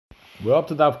We're up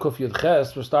to Daf Kuf Yud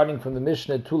Ches. We're starting from the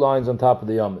Mishnah, 2 lines on top of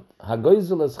the Yomit.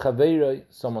 Hagoizel es chaveiroi,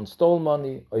 someone stole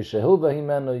money, oy shehilva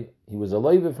himenoi, he was a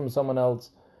loive from someone else,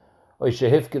 oy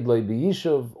shehifkid loy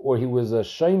biyishuv, or he was a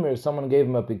shomer, someone gave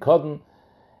him a pikadon,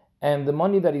 and the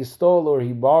money that he stole or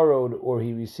he borrowed or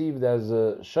he received as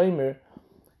a shomer,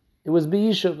 it was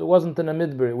biyishuv, it wasn't in a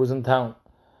midbar, it was in town.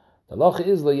 The halacha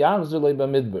is leyachzer loy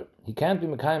b'midbar. He can't be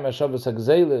mekayim hashavas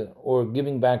hagzele or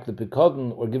giving back the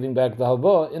pikadon or giving back the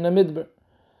halva in a midbar.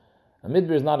 A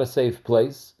midbar is not a safe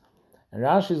place, and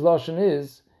Rashi's lashon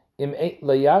is im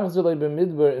leyachzer loy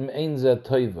b'midbar im ein zeh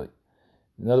toivoi.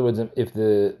 In other words, if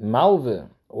the malve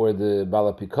or the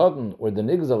bala pikadon or the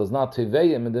nigzal is not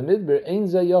teveim in the midbar, ein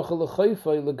zeh yochel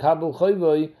lechoifoi lekabel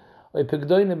choivoi or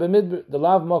pikdoine b'midbar the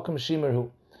lav makam shimerhu.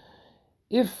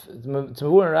 If Tzmur and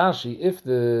Rashi, if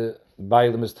the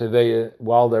Bailam is Teveya,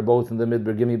 while they're both in the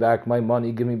midbar, give me back my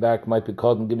money, give me back my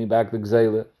pikadon, give me back the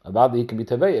gzela, about he can be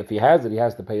Teveya. If he has it, he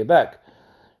has to pay it back.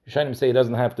 Yishayim say he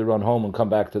doesn't have to run home and come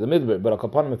back to the midbar, but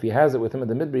Akapanim, if he has it with him in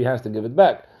the midbar, he has to give it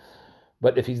back.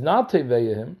 But if he's not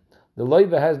Teveya him, the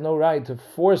loiva has no right to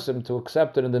force him to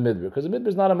accept it in the midbar, because the midbar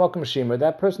is not a makam shimer.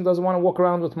 That person doesn't want to walk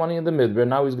around with money in the midbar.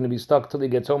 Now he's going to be stuck till he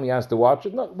gets home. He has to watch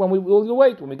it. No, we'll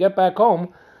wait. When we get back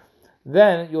home,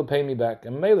 then you'll pay me back.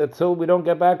 And maybe till we don't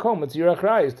get back home, it's your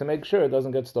achrayis to make sure it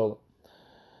doesn't get stolen.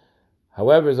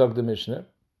 However, Zog the Mishnah,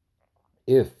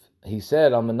 if he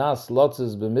said Almanas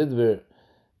lotzes b'midbar,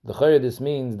 the chayr this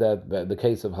means that by the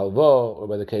case of halva or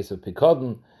by the case of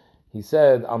pikadon, he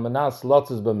said Almanas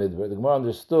lotzes b'midbar. The Gemara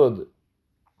understood.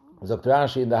 Zog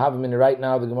Rashi in the Havamina right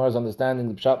now, the Gemara's understanding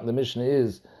the pshat in the Mishnah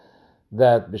is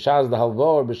that b'shaz the halva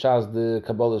or b'shaz the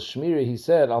kabbalah shmiri, he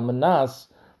said Almanas,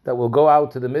 that will go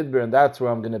out to the midbar, and that's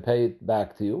where I'm going to pay it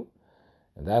back to you.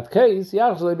 In that case,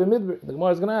 Yachzalei b'midbar. The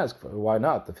Gemara is going to ask, why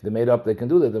not? If they made up, they can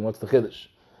do that, then what's the chiddush?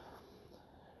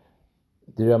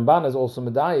 The Ramban is also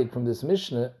medayik from this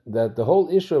Mishnah that the whole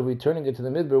issue of returning it to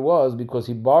the midbar was because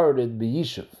he borrowed it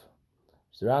b'yishuv.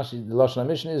 So Rashi, the Lashon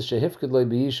HaMishnah is shehifkid loy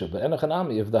b'yishuv. But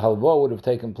enochanami, if the halva would have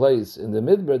taken place in the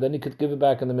midbar, then he could give it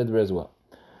back in the midbar as well.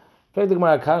 The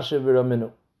Gemara kasha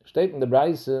v'raminu. Steht in the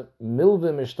Braise, milve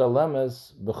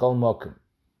mishtalemes b'chol mokim.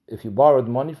 If you borrowed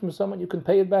money from someone, you can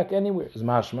pay it back anywhere. Is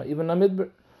mashma, even a midbar.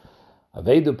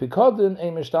 Aveidu pikadon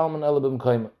ein mishtalman ele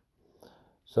b'mkoyma.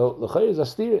 So l'chayr is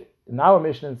astir. In our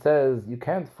Mishnah it says you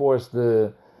can't force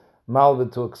the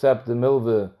malve to accept the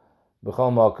milve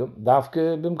b'chol mokim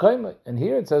dafke b'mkoyma. And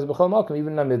here it says b'chol mokim,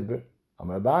 even a midbar.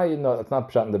 Amar Abaye, no, that's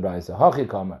not pshat in the Braise. Hachi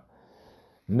kamar.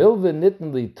 Milve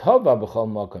nittenli tova b'chol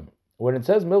mokim. When it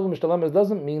says milva mishtalames,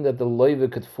 doesn't mean that the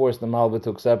loiva could force the malva to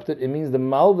accept it. It means the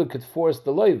malva could force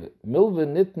the loiva. Milva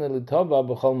nitna litava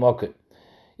b'chol mokim.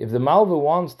 If the malva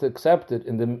wants to accept it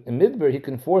in the midbar, he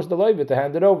can force the loiva to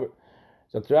hand it over.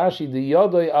 So Rashi, the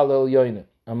yodoi al yoyne.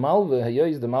 A malva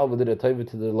hayois the malva did a taiva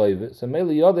to the loiva. So mele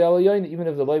yodoi al yoyne. Even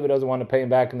if the loiva doesn't want to pay him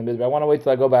back in the midbar, I want to wait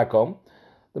till I go back home.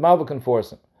 The malva can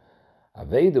force him.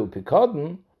 Aveidu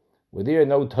pikadon, where there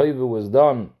no taiva was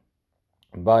done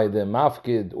by the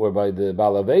mafkid or by the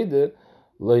balaveda,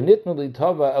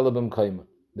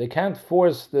 they can't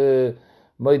force the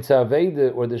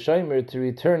moitzaveda or the shomer to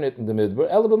return it in the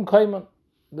midbar. Elabim kaiman.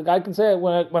 The guy can say,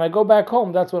 when I go back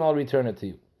home, that's when I'll return it to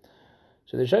you.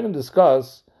 So the Shainim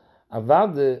discuss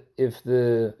avada if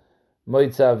the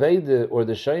moitzaveda or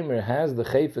the shomer has the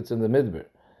chayfetz in the midbar,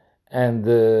 and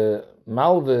the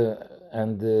malve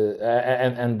and the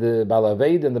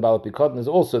balaved and the balapikotn is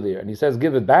also there, and he says,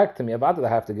 give it back to me. About I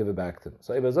have to give it back to him.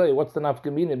 So Ibazai, what's the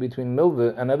nafkamina between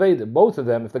milva and aveda? Both of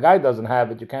them, if the guy doesn't have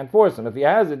it, you can't force him. If he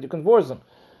has it, you can force him.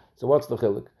 So what's the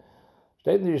chiluk?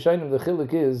 State in the Yishayim, the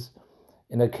chiluk is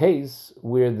in a case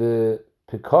where the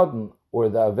pikotn or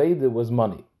the aveda was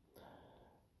money.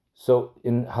 So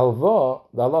in halva,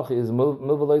 the halacha is milva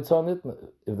leitzon.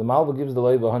 If the malva gives the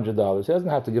leiva $100, he doesn't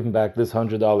have to give him back this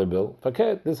 $100 bill.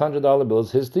 Faket, this $100 bill is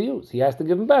his to use. He has to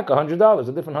give him back $100,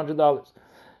 a different $100.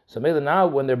 So maybe now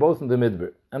when they're both in the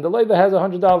midbar, and the leiva has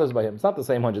 $100 by him, it's not the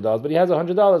same $100, but he has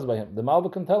 $100 by him. The malva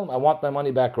can tell him, I want my money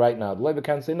back right now. The leiva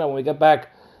can't say, no, when we get back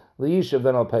the yishuv,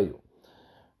 then I'll pay you.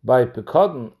 By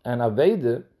pikadon and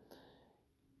aveda,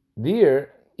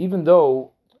 there, even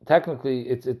though technically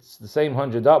it's the same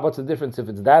 $100. What's the difference if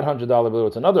it's that $100 bill or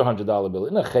it's another $100 bill?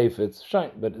 In a chayf it's shine,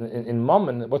 but in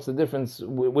mammon, what's the difference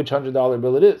which $100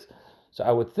 bill it is? So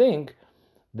I would think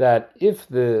that if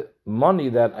the money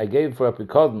that I gave for a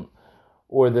pikadon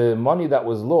or the money that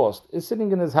was lost is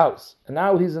sitting in his house, and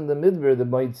now he's in the midbar, the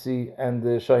moitzi and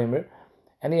the shomer,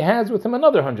 and he has with him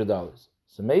another $100.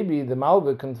 So maybe the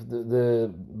malva,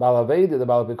 the balaveda, the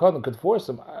balapikadon could force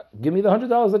him, give me the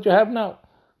 $100 that you have now.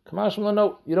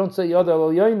 No, you don't say Yod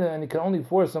al Yoyne, and you can only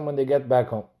force them when they get back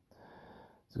home.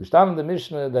 So we stand in the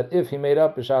Mishnah that if he made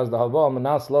up B'shas the Halva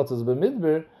Manas Lotzes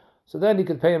B'Midbar, so then he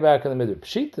could pay him back in the Midbar.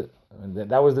 Pshita, and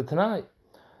that was the Tanai.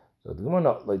 So the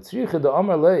Gemara, like Tzricha the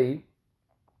Amar Lei,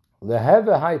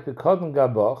 Leheve Hai Pekadon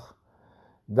Gabach,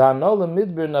 Da'ano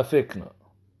Midbar Nafikna.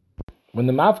 When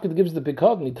the Mafkid gives the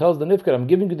Pekadon, he tells the Nifkad, I'm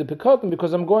giving you the Pekadon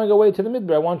because I'm going away to the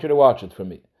Midbar. I want you to watch it for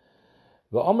me.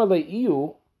 The Amar Lei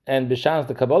Iyu, and B'shas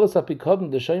the Kabbalah Sapikadon,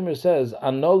 the Shomer says,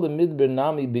 Anol Midbar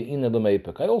Nami Be'ina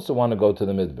L'Meipek. I also want to go to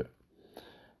the Midbar.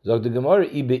 Zog the Gemara,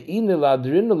 I Be'ina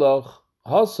L'Adrinalach,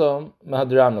 Hasam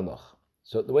Mahadranalach.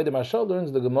 So the way the Mashal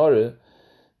learns the Gemara,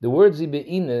 the word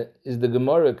Zibe'ina is the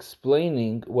Gemara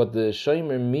explaining what the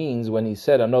Shomer means when he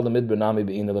said, Anol Midbar Nami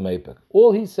Be'ina L'Meipek.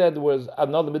 All he said was,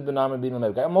 Anol Midbar Nami Be'ina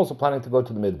L'Meipek. I'm also planning to go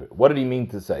to the Midbar. What did he mean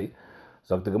to say?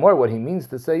 Zog the Gemara, what he means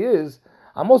to say is,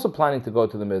 I'm also planning to go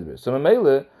to the Midbar. So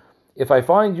Mamela, if I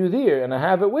find you there and I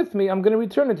have it with me, I'm going to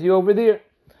return it to you over there.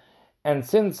 And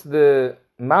since the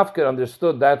Mafkir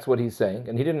understood that's what he's saying,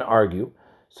 and he didn't argue,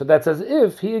 so that's as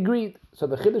if he agreed. So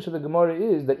the Chiddush of the Gemara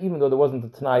is that even though there wasn't a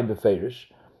Tanai Beferish,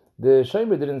 the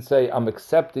Shomer didn't say, I'm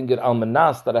accepting it al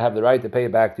manas, that I have the right to pay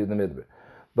it back to you in the Midbar.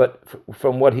 But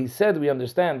from what he said, we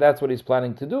understand that's what he's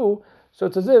planning to do. So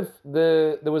it's as if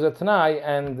there was a Tanai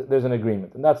and there's an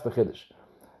agreement. And that's the Chiddush.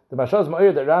 The Mashal is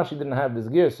ma'ir that Rashi didn't have this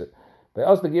girsa. By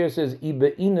us, the girsa says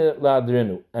ibeina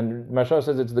la'adrinu, and Mashal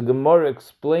says it's the Gemara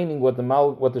explaining what the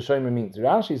Shomer means.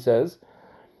 Rashi says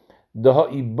the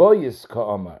ha'iboyis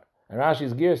ka'amar, and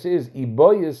Rashi's girsa is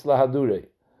iboyis lahadurei.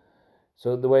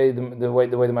 So the way the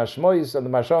Mashmoyis and the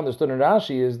Mashal understood in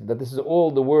Rashi is that this is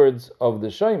all the words of the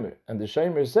Shomer, and the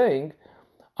Shomer is saying,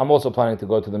 I'm also planning to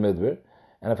go to the Midbar.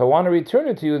 And if I want to return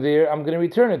it to you there, I'm going to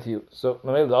return it to you. So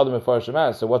the other Mefarshim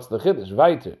asks, so what's the Chiddush?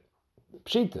 Weiter.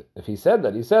 Pshita. If he said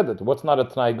that, he said that. What's not a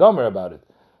Tanai Gomer about it?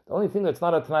 The only thing that's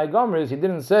not a Tanai Gomer is he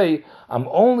didn't say, I'm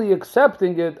only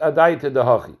accepting it adaita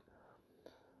dehachi.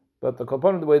 But the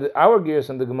component, the way that our gears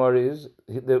in the Gemara is,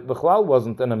 the Bechlal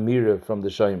wasn't an Amira from the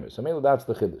Shomer. So maybe that's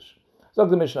the Chiddush. So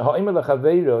the Mishnah, Ha'imel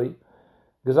lechaveiroi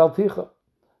gezalticha.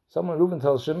 Someone, Reuven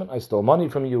tells Shimon, I stole money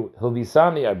from you.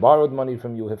 Hilvisani, I borrowed money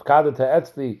from you. Hifkadata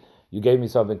etzli, you gave me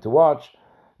something to watch.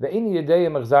 Ve'ini yedei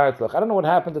machzarti lach. I don't know what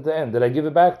happened at the end. Did I give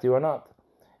it back to you or not?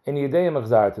 Ini yedei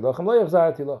machzarti lach, and lo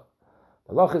yachzarti lach.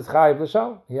 The lach is chayiv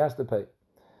l'shal. He has to pay.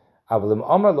 Avalim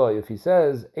amar lo, if he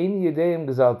says, Ini yedei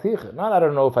gezalticha, not I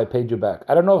don't know if I paid you back.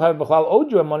 I don't know if I b'chlal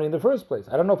owed you money in the first place.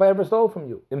 I don't know if I ever stole from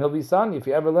you. Im hilvisani, if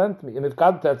you ever lent me. Im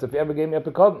hifkadata etz, if you ever gave me a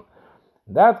pekadon.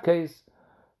 In that case,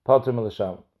 pater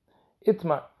melashal.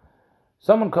 Itmar.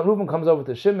 Reuven comes over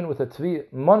to Shimon with a tvi.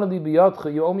 Monali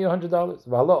biyatcha, you owe me $100.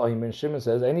 V'hala oimer. Shimon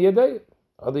says, any yedei?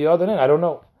 Other yadanin, I don't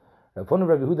know. Rabbi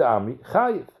Yehuda Amri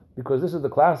chayiv, because this is the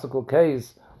classical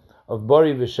case of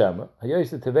bori v'shema.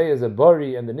 Hayos the tevei is a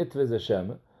bori and the nitva is a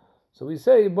shema. So we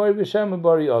say bori v'shema,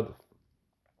 bori odif.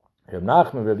 Rabbi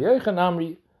Nachman, Rabbi Yochanan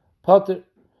Amri pater.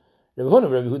 Rabbi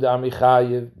Yehuda Amri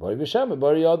chayiv, bori v'shema,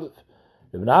 bori odif.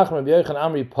 Rabbi Nachman, Rabbi Yochanan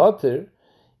Amri pater.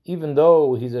 Even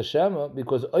though he's a Shema,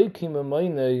 because Oikim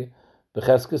Amayne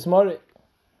Becheskes Mari.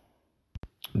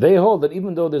 They hold that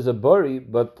even though there's a Bari,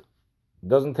 but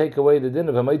doesn't take away the din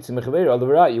of a Maitzi Mechaver, al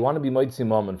Rai, you want to be Maitzi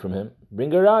Mammon from him,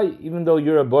 bring a Rai. Even though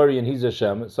you're a Bari and he's a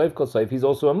Shema, Saif Kol Saif, he's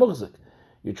also a Mughzik.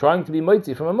 You're trying to be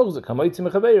Maitzi from a Mughzik, a Maitzi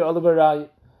Mechaver, al Rai.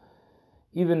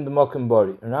 Even the Mokim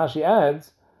Bari. And Rashi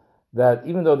adds that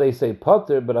even though they say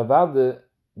Potter, but Avad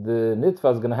the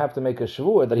nitva is going to have to make a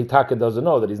shvua that he taka doesn't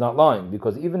know, that he's not lying,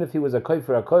 because even if he was a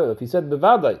koifer akoil, if he said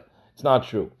bevadai, it's not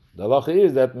true. The halacha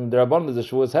is that the rabban is a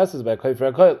shvuas hesses by a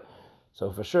koifer akoil.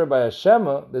 So for sure by a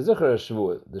shema, the zikr is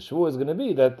shvua. The shvua is going to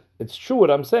be that it's true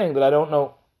what I'm saying, that I don't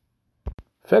know.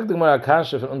 Frag the Gemara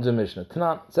Kasha from unser Mishnah.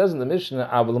 Tanan says in the Mishnah,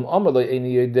 Avalim Amalei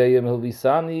Eini Yedeyim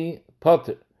Hilvisani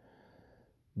Potter.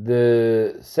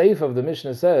 The seif of the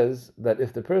Mishnah says that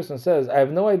if the person says, I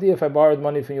have no idea if I borrowed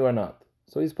money from you or not,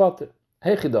 so he's potter.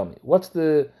 Hey chidami, what's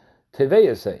the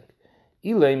teveya saying?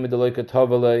 Ilay midaloika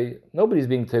tavalei. Nobody's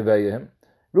being teveya him.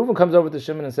 Reuven comes over to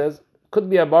Shimon and says, could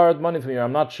be I borrowed money from you,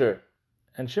 I'm not sure.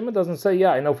 And Shimon doesn't say,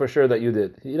 yeah, I know for sure that you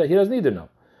did. He doesn't either know.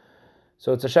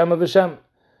 So it's a shem of a shem.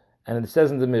 And it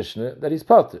says in the Mishnah that he's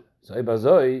potter. So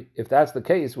if that's the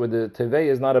case, where the teveya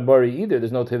is not a bari either,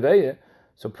 there's no teveya,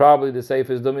 so probably the seif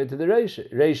is dominated to the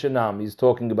reisha. Reisha nam, he's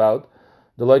talking about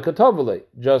the loikatovale.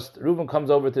 Just Reuven comes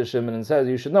over to Shimon and says,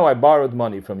 you should know I borrowed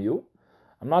money from you.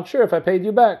 I'm not sure if I paid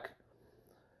you back.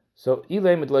 So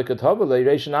ilay mit loikatovale,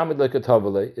 reisha nam mit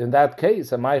loikatovale. In that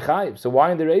case, am I chayiv? So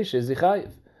why in the reisha is he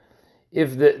chayiv?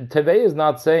 If the tevei is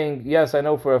not saying, yes, I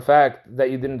know for a fact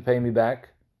that you didn't pay me back,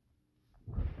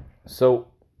 so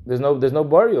there's no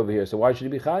bari over here. So why should he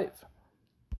be chayiv?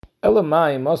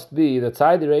 Elamai must be that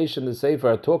Tzai Reish and the Sefer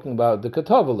are talking about the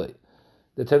Ketavale.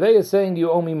 The Tevei is saying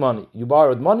you owe me money. You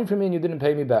borrowed money from me and you didn't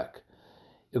pay me back.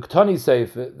 Uktani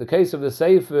Sefer, the case of the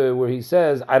Sefer where he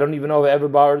says, I don't even know if I ever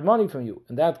borrowed money from you.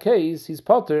 In that case, he's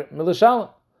Potter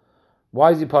Milashalem. Why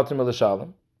is he Potter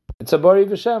Milashalem? It's a Bari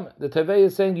V'Shem. The Tevei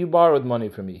is saying you borrowed money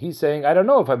from me. He's saying, I don't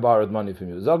know if I borrowed money from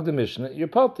you. Zog the Mishnah, you're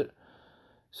Potter.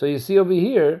 So you see over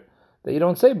here that you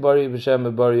don't say Bari V'Shem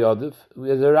and Bari Adif.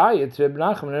 There's a Raya to Reb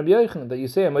Nachman and Reb Yochanan that you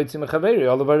say Amoitzi Mechaveri,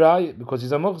 all of a Raya, because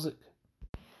he's a Muchzik.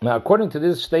 Now, according to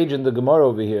this stage in the Gemara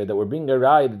over here, that we're being a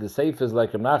Raya, that the Sefer is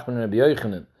like Reb Nachman and Reb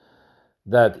Yochanan,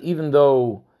 that even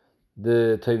though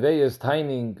the Tevei is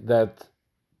tining that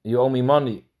you owe me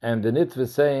money, and the Nitva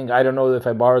is saying, I don't know if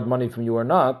I borrowed money from you or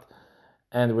not,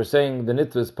 and we're saying the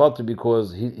Nitva is Potter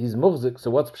because he's Muchzik, so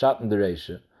what's Pshat in the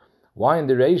Reisha? Why in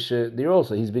the Reisha, there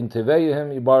also, he's being Tevei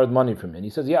him, you borrowed money from me. And he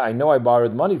says, yeah, I know I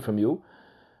borrowed money from you,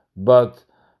 but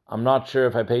I'm not sure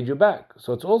if I paid you back.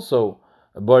 So it's also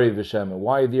a Bari V'Shem.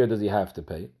 Why there does he have to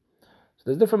pay? So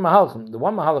there's different Mahalchim. The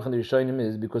one Mahalch in the Rishonim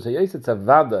is, because it's a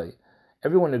Vadai,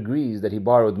 everyone agrees that he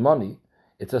borrowed money,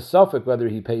 it's a suffix whether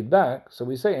he paid back, so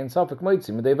we say, in suffix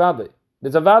Moitzi, Medei Vadai.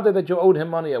 There's a Vadai that you owed him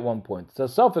money at one point. It's a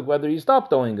suffix whether he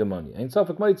stopped owing him money. In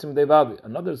suffix Moitzi, Medei Vadai.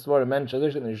 Another Svara mentioned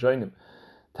in the Rishonim.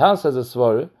 Tas has a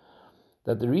svara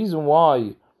that the reason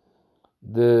why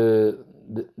the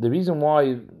reason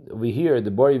why we hear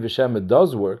the Bari V'Shema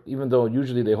does work, even though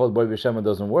usually they hold Bari V'Shema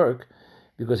doesn't work,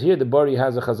 because here the Bari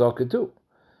has a chazaka too.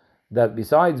 That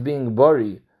besides being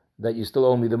Bari, that you still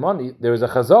owe me the money, there is a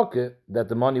chazaka that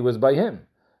the money was by him,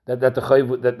 that the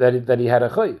chayv, that he had a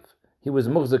chayv. He was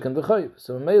muhzik in the chayv.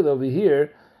 So maybe over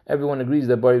here, everyone agrees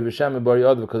that Bari V'Shema Bari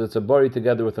Ad because it's a Bari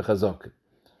together with a chazaka.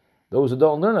 Those who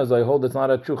don't learn, as I hold, it's not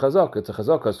a true chazaka. It's a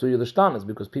chazaka suya l'shtanis,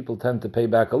 because people tend to pay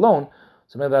back a loan,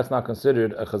 so maybe that's not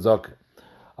considered a chazaka.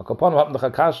 A kapan happened the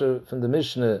chakasha from the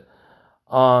Mishnah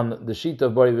on the sheet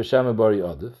of Bari V'Shem Bari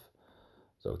Adif.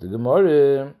 So the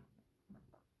Gemara,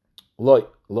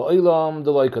 lo'ilam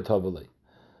deloi katavalei.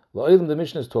 Lo'ilam, the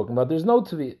Mishnah is talking about there's no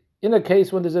tviyah. In a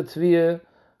case when there's a tviyah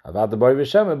about the Bari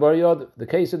V'Shem Bari Adif, the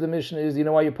case of the Mishnah is, you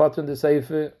know why you put in the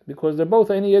sefer? Because they're both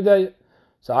any yedayah.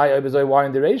 So why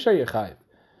in the Reisha you're chayiv?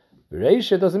 The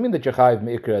Reisha doesn't mean that you're chayiv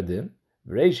me'ikra adin.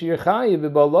 The Reisha you're chayiv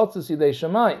b'balotzes yidei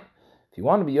shemayim. If you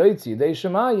want to be yoytzi yidei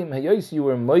shemayim, hayoysi you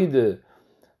were moide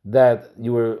that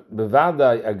you were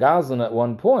bevadai a gazlan at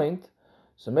one point,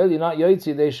 so maybe you're not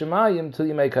yoytzi yidei shemayim till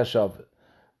you make hashavah.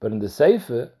 But in the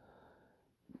Sefer,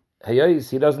 hayoysi,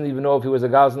 he doesn't even know if he was a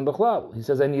gazlan b'chlal. He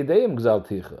says, en yideim gzal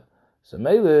ticha. So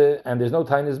maybe, and there's no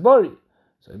tainis bari.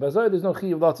 So there's no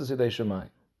chiyiv lotzes yidei shemayim.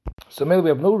 So maybe we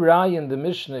have no raya in the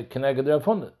Mishnah connected to Rav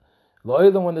Huna.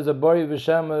 Lo'ilam when there's a Bari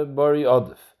V'Shema Bari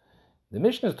Adif. The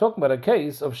Mishnah is talking about a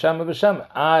case of Shema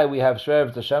V'Shema. We have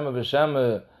Shrev to Shema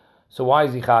V'Shema, so why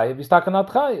is he chayiv? He's talking not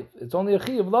chayiv. It's only a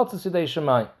chiyiv, lots of sidei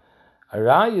shemayim. A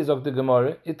raya is of the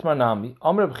Gemara, Itmar Nami,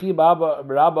 Amr B'chi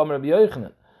Rabba Amr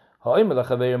B'Yochanan. Ha'im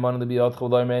l'chaveir man l'biyot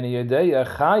chuvloi meni yedeya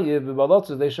chayiv v'balot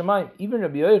sidei shemayim. Even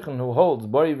Rabbi Yochanan who holds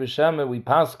Bari V'Shema, we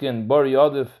paskin Bari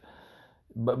Adif,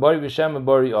 Bari V'Shem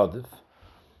Bari Adif.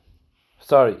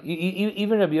 Sorry,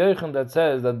 even Rabbi Yochanan that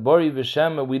says that Bari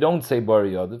V'Shem, we don't say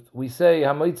Bari Adif. We say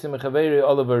Hamoitzi Mechaveri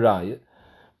Oliver Raya.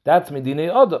 That's Medinei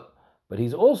Adif. But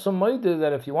he's also made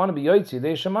that if you want to be Yoitzi,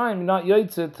 they Shemayim, you're not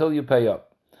Yoitzi till you pay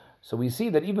up. So we see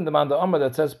that even the Manda Amar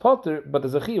that says Potter, but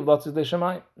there's a Chiv, lots of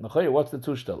Shemayim. What's the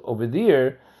Tushtel? Over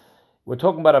there, we're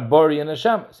talking about a Bari and a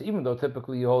Shem. So even though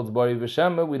typically he holds Bari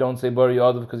V'Shem, we don't say Bari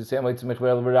Adif because you say Hamoitzi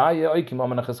Mechaveri Oliver Raya, Oikim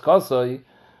Amanachas Kasai.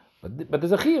 But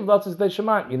there's a chiv lots of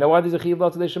shemayim. You know why there's a chiv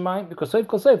lots of shemayim? Because seif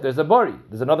kol seif, there's a bari.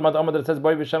 There's another Manda that says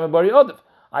bari v'shem and bari adif.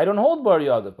 I don't hold bari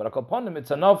adif, but upon him it's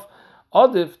enough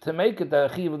adif to make it the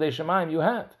chiv of shemayim you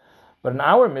have. But in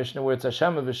our Mishnah where it's a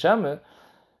shema v'shem,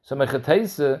 so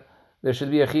mechatesa there should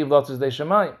be a chiv lots of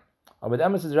shemayim. But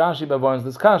emes is Rashi b'varns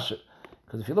this kasha,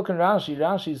 because if you look in Rashi,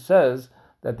 Rashi says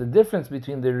that the difference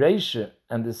between the reisha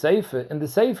and the seifa, in the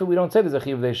seifa we don't say there's a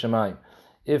chiv of shemayim.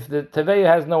 If the Teveya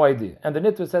has no idea, and the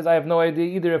Nitva says, I have no idea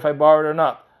either if I borrowed or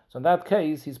not. So in that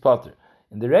case, he's Potter.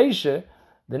 In the Reisha,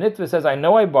 the Nitva says, I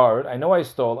know I borrowed, I know I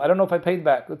stole, I don't know if I paid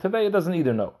back. The Teveya doesn't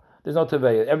either know. There's no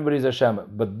Teveya, everybody's a Shema.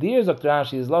 But there's Dr.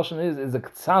 Rashi, his Lashon is a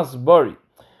Ktsas Bari.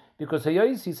 Because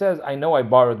he says, I know I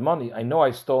borrowed money, I know I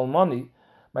stole money,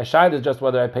 my shayla is just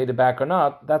whether I paid it back or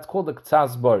not. That's called a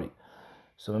Ktsas Bari.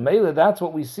 So in Mela, that's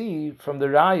what we see from the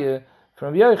Raya,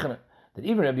 from Yochanan. That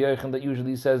even Rabbi Yochanan that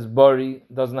usually says Bari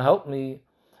doesn't help me,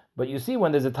 but you see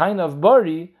when there's a taina of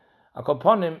Bari,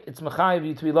 upon him it's mechayiv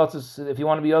you to be lots. If you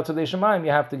want to be yotzei shemayim,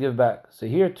 you have to give back. So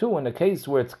here too, in a case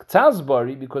where it's ktaz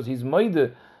Bari, because he's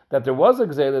moide that there was a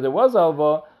gzela, there was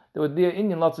alva, there would be an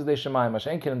Inyan Lotzes de Shemayim.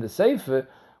 Mashenkin in the Sefer,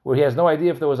 where he has no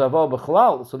idea if there was Aval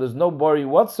B'chlal, so there's no Bori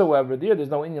whatsoever there's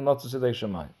no Inyan Lotzes de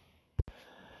Shemayim.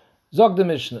 Zog the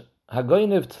Mishnah,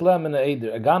 Hagoynev Tlem in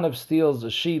Eider, a Ganav steals a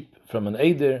sheep from an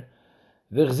Eider,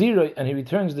 V'chziroi, and he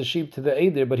returns the sheep to the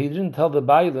Eider, but he didn't tell the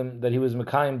Bailim that he was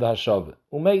Mekayim the Hashava.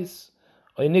 Umeis,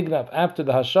 Oy Nignav, after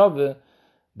the Hashava,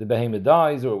 the behemoth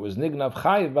dies, or it was Nignav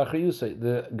Chayiv B'achar Yusay,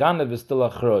 the Ganav is still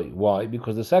Achroi. Why?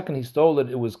 Because the second he stole it,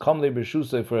 it was Kamle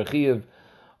B'shusay for a Chiyav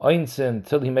Einsin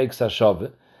till he makes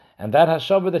Hashava. And that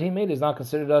Hashava that he made is not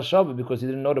considered Hashava because he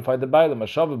didn't notify the Bailim.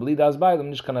 Hashava B'lidas Bailim,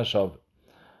 Nishkan Hashava.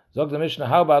 Zog the Mishnah,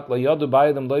 how about Lo Yodu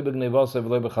Bailim Lo B'gnevosay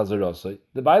V'lo B'chazarosay?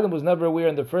 The Bailim was never aware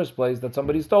in the first place that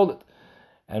somebody stole it.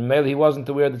 And maybe he wasn't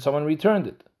aware that someone returned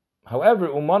it. However,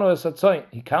 Umano Esatzoin,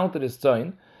 he counted his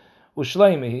tzoin,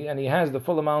 Ushleimihi, and he has the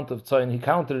full amount of tzoin. He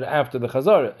counted it after the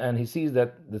chazara, and he sees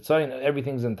that the tzoin,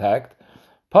 everything's intact.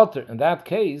 Potter, in that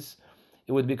case,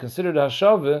 it would be considered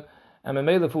hashava, and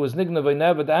Memele, if it was nigna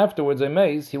v'nevad afterwards a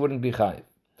maze, he wouldn't be chayiv.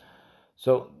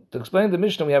 So, to explain the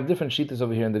Mishnah, we have different shittas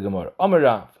over here in the Gemara.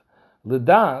 Amarav,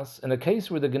 L'das, in a case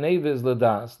where the Geneva is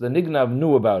L'das, the Nignav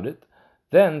knew about it,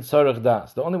 then Tzarech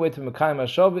Das. The only way to Mekayim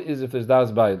hashava is if there's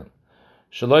Das Bailim.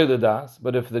 Shaloi L'das,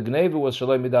 but if the Gneva was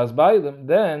Shaloi Midas Bailim,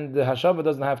 then the Hashava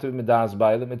doesn't have to be Midas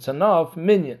Bailim. It's enough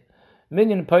minyan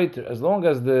pater. As long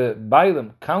as the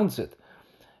Bailim counts it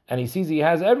and he sees he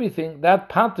has everything, that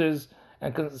paters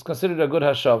and is considered a good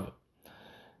Hashava.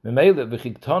 Memele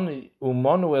v'chiktoni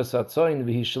umonu esatzoin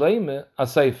v'hishleime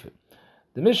aseife.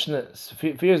 The Mishnah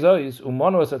fears those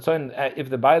umonu esatzoin, if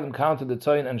the Bailim counted the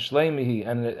tzoin and shleimehi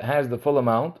and it has the full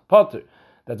amount, pater.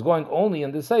 That's going only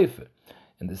in the Sefer.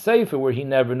 In the Sefer, where he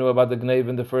never knew about the Gneva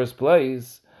in the first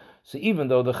place, so even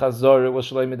though the Chazorah was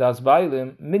Shalei Midas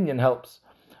Bailim, minyan helps.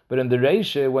 But in the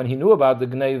Reisha, when he knew about the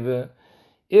Gneva,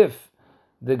 if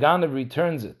the Ganav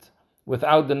returns it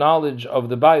without the knowledge of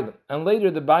the Bailim, and later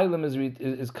the Bailim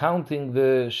is counting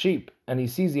the sheep, and he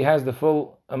sees he has the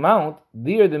full amount,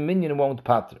 there the minyan won't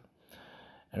pater.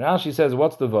 And Rashi says,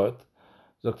 what's the word?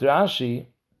 Dr. Rashi,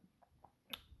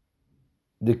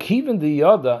 the kiven the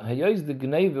yada hayois the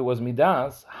gneva was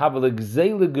midas havel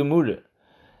gzeile gemure,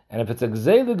 and if it's a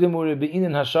gzeile gemure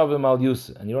beinin hashav mal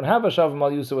yusa, and you don't have hashav mal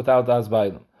yusa without das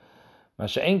bailim.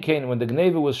 Masha'en kain, when the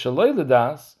gneva was shaloi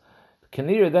ledas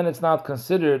kanir, then it's not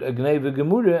considered a gneva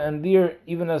gemure, and there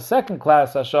even a second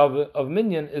class hashav of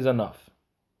minyan is enough.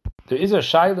 There is a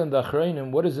shaila in the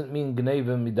achreinim. What does it mean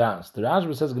gneva midas? The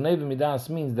Rashba says gneva midas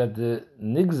means that the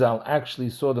nigzal actually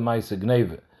saw the ma'ase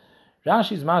gneva.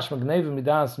 Rashi's mashma gneva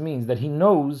midas means that he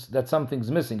knows that something's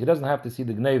missing. He doesn't have to see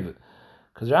the gneva,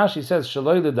 because Rashi says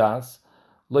shaloi ledas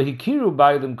lo hikiru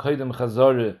bailim koydem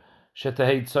chazore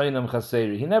shetahei tzoinam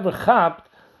chaseri. He never chapped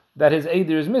that his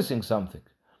eider is missing something.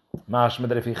 Mashma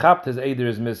that if he chapped his eider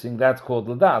is missing, that's called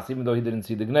ledas, even though he didn't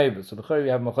see the gneva. So the we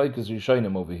have machlekes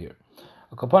rishonim over here.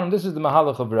 This is the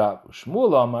mahalach of Rav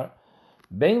Shmuel Amar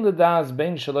bein ledas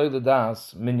bein shaloi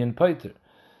ledas minyan paiter.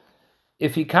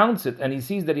 If he counts it and he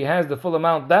sees that he has the full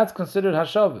amount, that's considered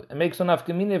hashav. It makes no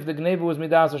nafkamina if the gneva was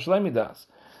midas or shlei midas.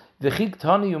 V'chik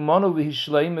tani umonu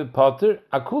v'hishleime pater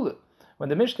akula. When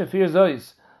the Mishnah fears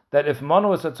those that if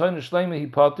mono is atzoyin shleime he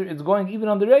pater, it's going even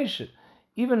on the reisha.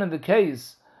 Even in the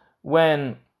case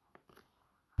when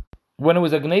it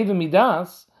was a gneva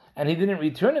midas and he didn't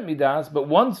return it midas, but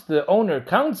once the owner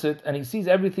counts it and he sees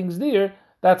everything's there,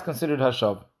 that's considered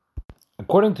hashav.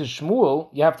 According to Shmuel,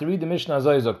 you have to read the Mishnah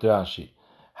Azay Dr. Rashi.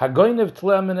 Hagoynev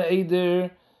tlem in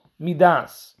eider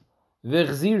midas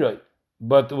v'chziroi,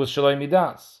 but it was shaloi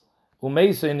midas.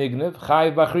 Umeisay nignev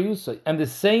chayiv b'achar yusay. And the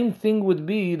same thing would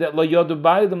be that lo yodu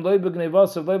b'aydim lo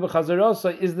b'gnevosay lo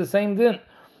b'chazarosay is the same din.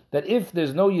 That if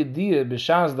there's no yediyah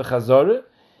b'shaz the chazara,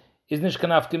 is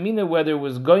nishkanaf kamina whether it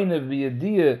was goynev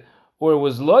b'yediyah or it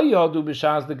was lo yodu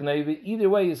b'shaz the gneva, either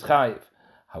way is chayiv.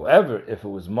 However, if it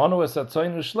was mono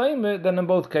esatzoin u'shleime, then in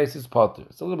both cases potter.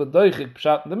 It's a little bit doichik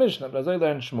pshat in the Mishnah, but as I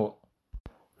learned Shmuel.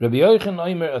 Rabbi Yochanan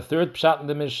Omer, a third pshat in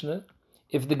the Mishnah,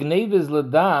 if the gneva is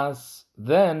ledas,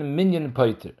 then minyan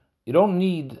potter. You don't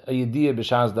need a yediyah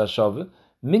b'shaz dashava.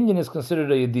 Minyan is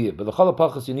considered a yediyah, but the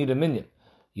chalapachas you need a minyan.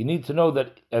 You need to know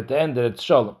that at the end that it's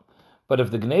shalom. But if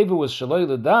the gneva was shaloi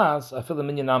ledas, I feel the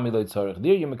minyan nami lo tzarech.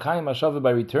 There you mekayim hashava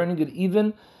by returning it,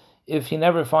 even if he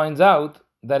never finds out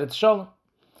that it's shalom.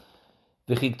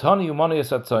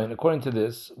 According to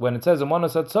this, when it says umanu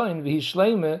satzayin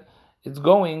v'hishleime, it's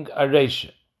going a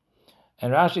reisha.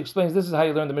 And Rashi explains this is how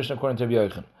you learn the Mishnah according to Rabbi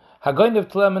Yochanan. Hagoynev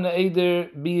tlem eider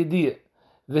biyediyah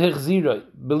v'hechziroi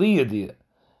b'li yediyah,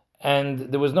 and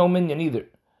there was no minyan either.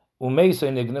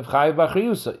 Umeisay nignev chayiv b'achar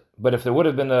yusay. But if there would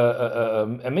have been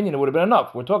a minyan, it would have been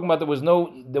enough. We're talking about there was no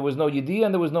yediyah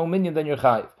and there was no minyan, then you're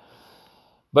chayiv.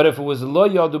 But if it was lo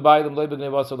yadu bailam lo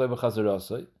b'gnevasa lo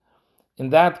b'chazarasa,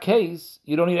 in that case,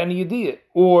 you don't need any yediyah.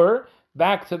 Or,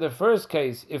 back to the first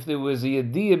case, if there was a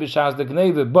yediyah b'shas the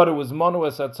gneva, but it was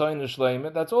monuas atzayin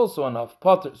shleima, that's also enough.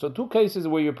 Potter. So two cases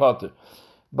where you're potter.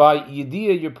 By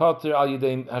yediyah, you're potter al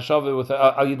yedei hashava with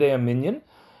al yedei a minyan,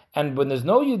 and when there's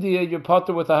no yediyah, you're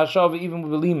potter with a hashava even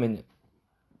with a li minyan.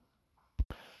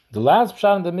 The last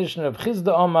pshat in the Mishnah of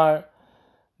Chizda Omar,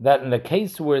 that in the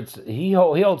case where he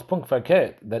holds punk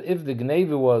farket, that if the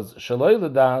gneva was shaloi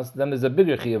l'das, then there's a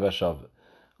bigger chiyuv hashava.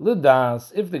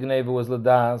 L'das, if the gneva was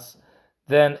l'das,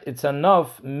 then it's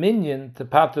enough minyan to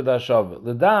pater the hashava.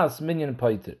 L'das minyan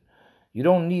paiter. You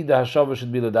don't need the hashava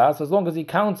should be l'das, as long as he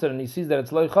counts it and he sees that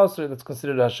it's loy chaser, that's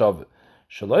considered hashava.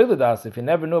 Shaloi l'das, if you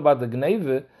never know about the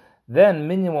gneva, then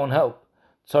minyan won't help.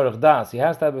 Tzorach das, he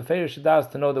has to have a feirish das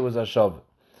to know there was hashava.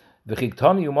 That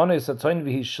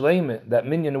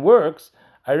minyan works,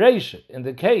 areisha, in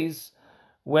the case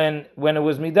when it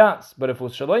was midas. But if it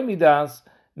was shaloi midas,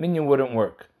 minyan wouldn't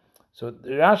work. So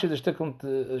Rashi is a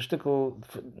shtickle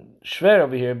shver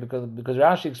over here because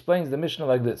Rashi explains the Mishnah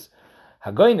like this: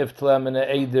 Hagoynef tlem in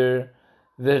eider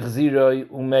v'chziroi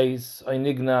umeis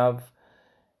oinignav.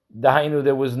 Dahainu,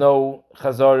 there was no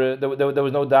chazara, there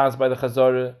was no das by the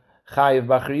chazara chayiv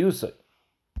b'achri yusay.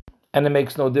 And it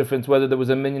makes no difference whether there was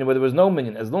a minyan or whether there was no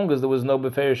minyan. As long as there was no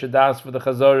beferish das for the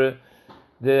chazara,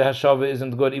 the hashava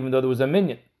isn't good, even though there was a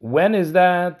minyan. When is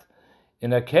that?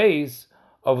 In a case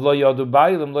of lo yadu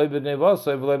bailam lo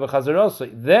b'gnevasa v'lo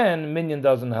b'chazarasa, then minyan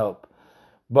doesn't help.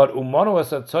 But umanu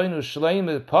asatzoinu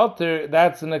shleim potter,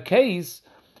 that's in a case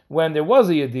when there was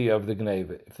a yediyah of the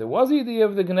gneva. If there was a yediyah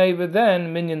of the gneva,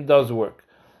 then minyan does work.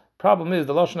 Problem is,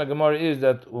 the Lashon HaGemara is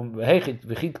that the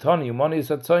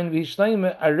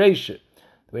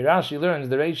way Rashi learns,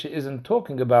 the Reisha isn't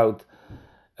talking about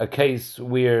a case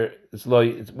where it's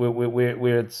where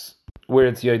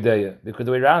it's Yodeya, because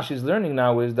the way Rashi is learning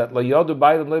now is that is a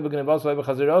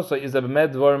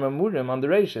b'med dvarim amurim on the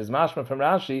Reisha. It's mashma from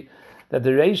Rashi that the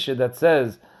Reisha that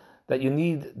says that you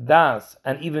need das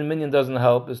and even minyan doesn't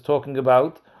help is talking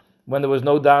about when there was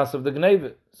no das of the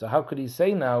gneva. So how could he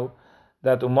say now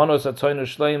that umanos atzoinu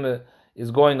shleime is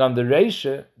going on the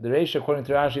Reisha? The Reisha, according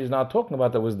to Rashi, is not talking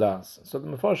about that was das. So the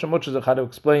Mefarshim Muchazach had to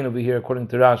explain over here according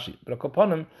to Rashi. But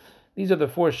upon him, these are the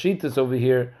four shitas over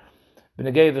here.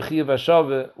 B'negei v'chiyav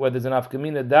hashava, where there's an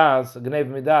afkamina das, a gnev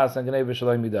midas, and gnev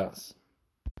shaloi midas.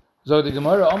 So the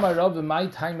Gemara, Omar Rav, my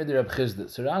time with the Reb Chizda.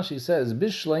 So Rashi says,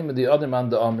 Bishleim the other man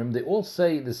the Amrim, they all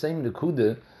say the same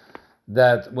nekuda,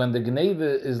 that when the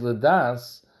gneva is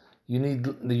ledas, you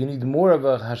need more of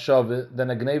a hashava than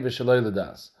a gneva shaloi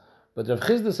ledas. But Rav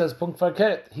Chizda says punkt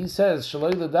farket. He says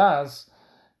shaloi ledas,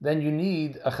 then you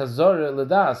need a chazara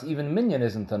ledas. Even minyan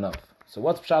isn't enough. So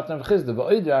what's pshat Rav Chizda?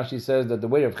 V'oid Rashi says that the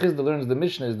way Rav Chizda learns the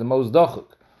Mishnah is the most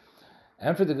dochuk.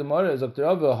 And for the Gemara is Dr.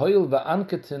 Rava hoil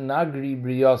va'anketin nagri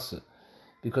briyasa,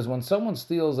 because when someone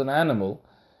steals an animal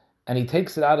and he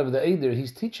takes it out of the eder,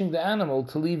 he's teaching the animal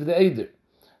to leave the eder.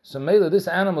 So Mela, this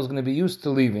animal is going to be used to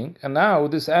leaving, and now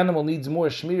this animal needs more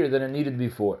shmir than it needed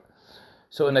before.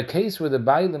 So in a case where the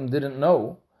Bailim didn't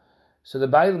know, so the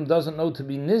Bailim doesn't know to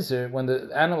be nizir when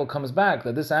the animal comes back,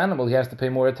 that this animal he has to pay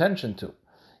more attention to.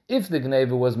 If the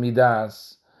gneva was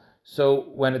midas,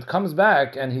 so when it comes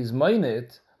back and he's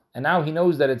mainit, and now he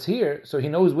knows that it's here, so he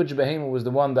knows which behemoth was the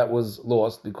one that was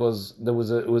lost because it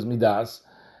was midas,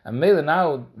 and Mela,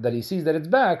 now that he sees that it's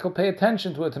back, he'll pay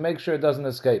attention to it to make sure it doesn't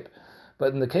escape.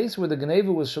 But in the case where the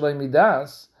gneva was shaloi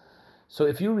midas, so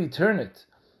if you return it,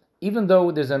 even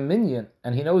though there's a minyan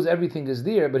and he knows everything is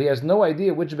there, but he has no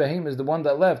idea which behemoth is the one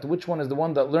that left, which one is the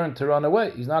one that learned to run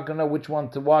away. He's not going to know which one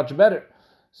to watch better.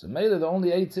 So Mela, the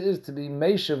only eitzah is to be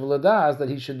meishav ladas, that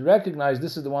he should recognize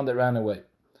this is the one that ran away.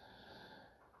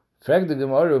 Frag the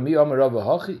Gemara, mi Amar Rav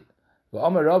hachi.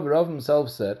 Amar Rav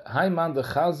himself said, Hai man de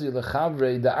chazi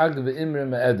lechavrei de ag ve'imre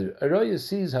me'eder. A roya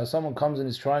sees how someone comes and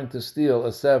is trying to steal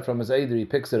a sev from his eder, he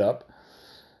picks it up.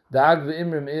 De ag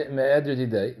ve'imre me'eder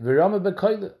didei, v'rama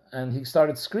be'koyle, and he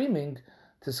started screaming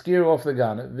to scare off the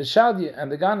ganav, v'shadye,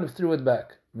 and the ganav threw it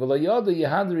back. V'layada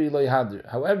yehadri lo yehadri.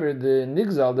 However, the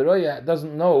nigzal, the roya,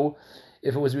 doesn't know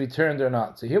if it was returned or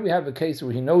not. So here we have a case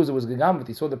where he knows it was gegam, but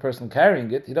he saw the person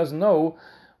carrying it, he doesn't know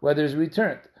whether it's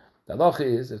returned. The halacha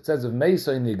is, it says of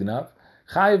meisai nignav,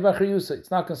 chayiv b'achriyusa,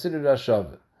 it's not considered a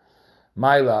shav.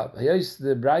 My love,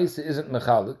 the Braisa isn't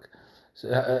mechalik,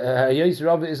 Hayos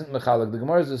Rava isn't mechalik. The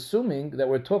Gemara is assuming that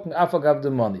we're talking afagav the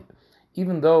money,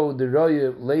 even though the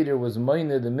roya later was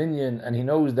moine the minyan, and he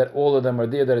knows that all of them are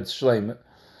there, that it's shleima.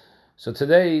 So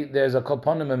today there's a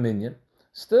kolponim a minyan.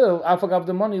 Still, afagav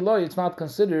the money loy, it's not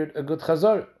considered a good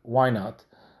chazar. Why not?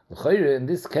 In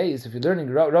this case, if you're learning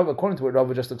Rav according to what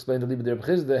Rav just explained, he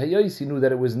knew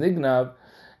that it was nignav.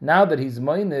 Now that he's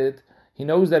mined, he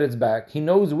knows that it's back. He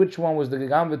knows which one was the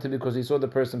gegamvita because he saw the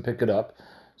person pick it up.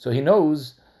 So he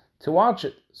knows to watch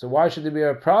it. So why should there be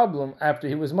a problem after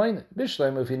he was mined?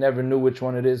 Bishleim, if he never knew which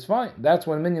one it is, fine. That's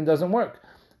when minyan doesn't work.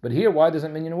 But here, why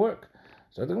doesn't minyan work?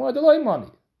 So the Gemara delay money.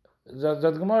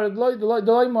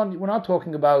 Delay money. We're not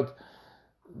talking about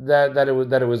that it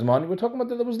was money. We're talking about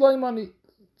that it was delay money.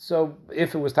 So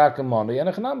if it was taka money and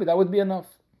a chanami, that would be enough.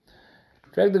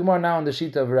 Correct the Gemara now on the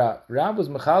sheet of Rav. Rav was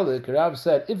mechalik. Rav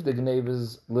said if the gnev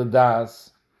is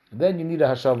ledas, then you need a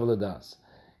hashava ledas.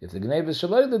 If the gnev is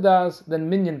shalai ledas, then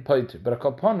minyan paiter. But a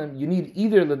koponim, you need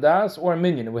either ledas or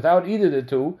minyan. Without either of the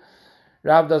two,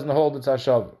 Rav doesn't hold its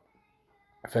hashava.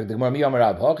 In fact, the Gemara mi amar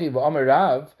Rav hachi v'amar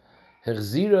Rav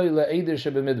hechziroi le'eder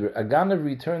shebemidbar. A ganav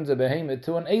returns a behemoth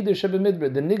to an eder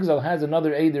shebemidbar. The nigzal has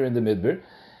another eder in the midbar,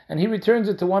 and he returns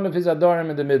it to one of his adarim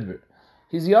in the midbar.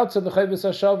 He's yatsa the chayvus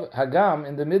hashav hagam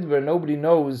in the midbar. Nobody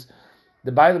knows.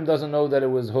 The bailam doesn't know that it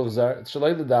was huchzar. It's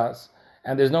shalei ledas,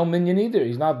 and there's no minyan either.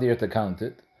 He's not there to count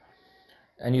it.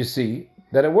 And you see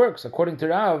that it works. According to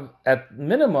Rav, at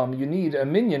minimum, you need a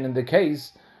minyan in the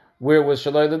case where it was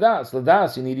shalai ledas.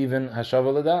 Ledas, you need even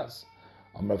hashava ledas.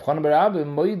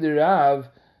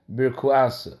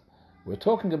 We're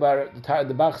talking about it.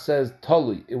 The Bach says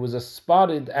toli. It was a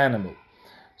spotted animal.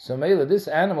 So Mela, this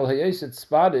animal, it's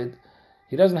spotted.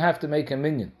 He doesn't have to make a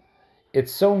minyan.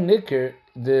 It's so nicker.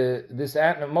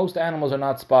 Most animals are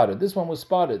not spotted. This one was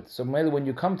spotted. So Mela, when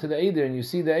you come to the Eider and you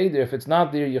see the Eider, if it's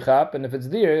not there, you chap, and if it's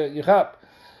there, you chap.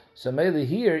 So Mela,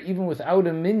 here, even without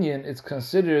a minyan, it's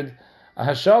considered a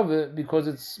hashava because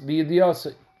it's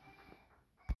biyadiyasa.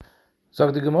 So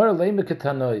the Gemara leime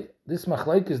ketanoi. This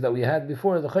machlekes that we had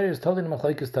before, the Chayr is telling the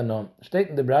machlekes tanom. Steht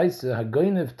in the Braise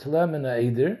hagoynev tlem in a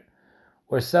Eider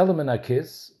or selim in a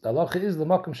kiss. The halacha is the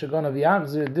makom shagana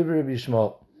v'yachzir divrei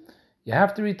b'shmol. You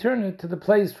have to return it to the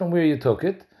place from where you took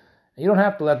it. And you don't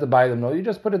have to let the bailam know. You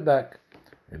just put it back.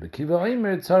 Rebbe Kiva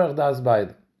Omer tzarach das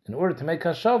bailam. In order to make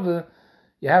hashava,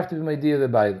 you have to be meidiyah the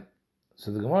bailam.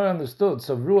 So the Gemara understood.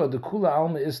 Savrua the kula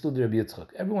alma istu de Rabbi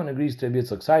Yitzchak. Everyone agrees to Rabbi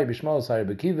Yitzchak. Sai b'shmol, sai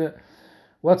Rebbe Kiva.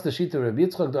 What's the shita of Rabbi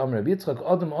Yitzchak? The Amr Rabbi Yitzchak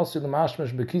Adam osir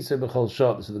l'mashmash bekisei b'chol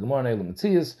shot. So the Gemara Neilu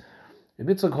Metzias.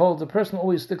 Rabbi Yitzchak holds a person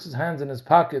always sticks his hands in his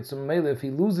pocket. So Mele, if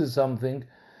he loses something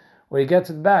or he gets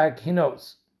it back, he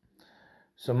knows.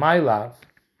 So my lav,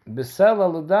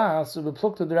 besela l'das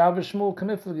ubeplukta d'Rav Shmuel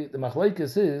kamiflagi. The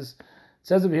machlekes is, it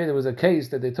says over here there was a case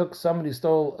that somebody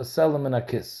stole a selim and a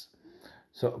kiss.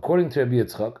 So according to Rabbi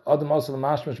Yitzchak, Adam osir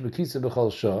l'mashmash bekisei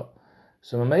b'chol shot.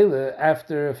 So Mamela,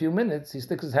 after a few minutes, he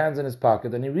sticks his hands in his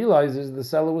pocket and he realizes the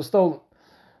seller was stolen.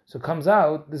 So it comes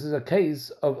out, this is a case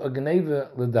of a gneva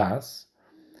ledas,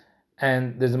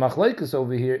 and there's a machlekes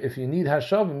over here, if you need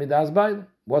hashav midas bayil.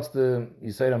 What's the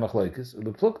Yisayra machlekes?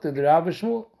 Ubeplukta de Rav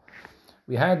Shmuel.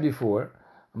 We had before,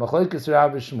 a machlekes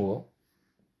Rav Shmuel,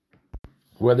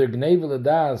 whether gneva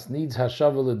ledas needs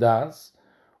hashav ledas,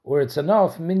 or it's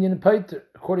enough minyan paiter.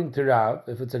 According to Rav,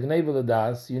 if it's a gneva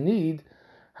ledas, you need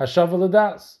hashava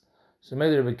ledas. So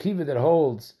maybe Rebbe Kiva that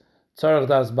holds tzarach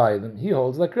das bailim, he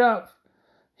holds like Rav.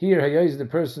 Here, hayayis, the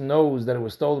person knows that it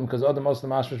was stolen because other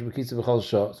Muslim mashmash b'kitza b'chol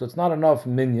shah. So it's not enough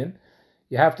minyan.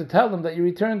 You have to tell them that you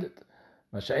returned it.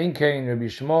 Masha'in kain Rabbi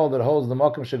Shmuel that holds the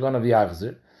makom shagana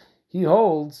v'yachzir. He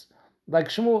holds like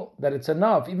Shmuel that it's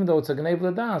enough, even though it's a gnei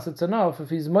ledas, it's enough. If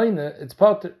he's minor, it's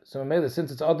potter. So maybe since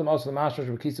it's other Muslim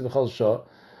mashmash b'kitza b'chol shah.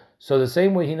 So the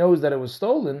same way he knows that it was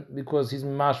stolen because he's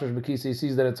mashmash b'kisa, he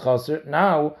sees that it's chaser.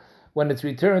 Now, when it's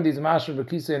returned, he's mashmash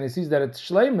b'kisa and he sees that it's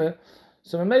shleime.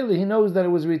 So Mameli, he knows that it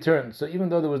was returned. So even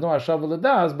though there was no hashav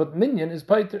ledas, but minyan is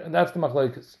paiter, and that's the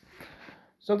machlekes.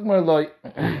 So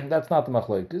that's not the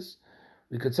machlekes.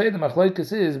 We could say the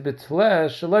machlekes is betleh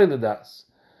shalei ledas.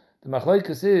 The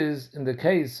machlekes is in the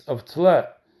case of tleh.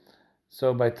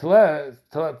 So by tleh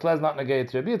is not negayet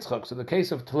to Rabbi Yitzchak. So the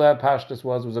case of tleh pashtus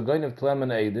was a gain of tleh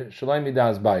and eider shalei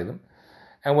midas bailim,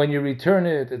 and when you return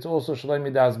it, it's also shalei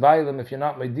midas bailim. If you're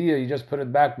not meidiyah, you just put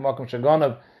it back makom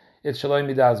shaganav, it's shalei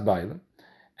midas bailim.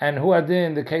 And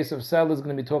huadin, the case of sel, is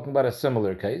going to be talking about a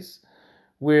similar case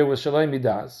where it was shalei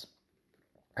midas,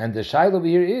 and the shaila over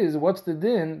here is what's the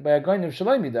din by a gain of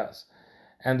shalei midas,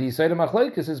 and the Yisayra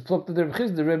machlekes is plucked to the Rebbe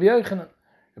Chizda, Rebbe Yochanan.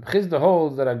 Rebbe Chizda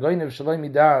holds that a gain of shalei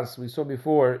midas we saw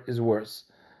before is worse.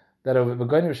 That a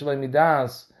gain of shalei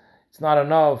midas, it's not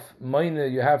enough. Moina,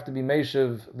 you have to be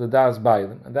meishav l'das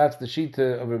bailim, and that's the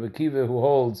shita of Rebbe Kiva who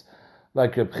holds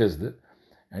like Rebbe Chizda,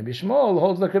 and Rebbe Shmuel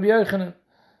holds like Rebbe Yochanan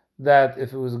that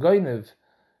if it was gain of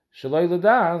shalei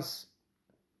l'das,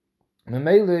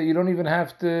 memele you don't even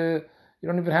have to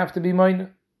be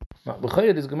moina.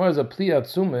 This Gemara is a pli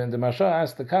atzuma, and the Marsha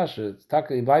asked the kasha. It's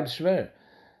taki vibe shver.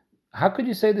 How could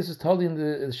you say this is totally in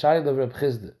the shayla of Reb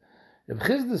Chizda? Reb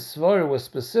Chizda's svara was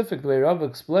specific, the way Rav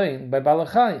explained, by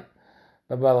Balachayim.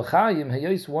 By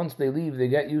Balachayim, once they leave, they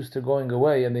get used to going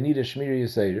away, and they need a shmiri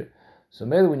yisayir. So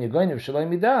maybe when you're going to Shalai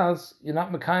Midas, you're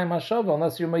not Mekayim HaShava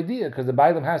unless you're Maidia, because the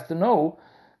Bailam has to know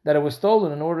that it was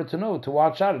stolen in order to know, to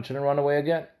watch out, it shouldn't run away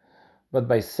again. But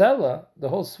by Sela, the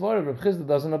whole svara of Reb Chizda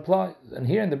doesn't apply. And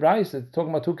here in the Brais, it's talking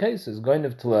about two cases,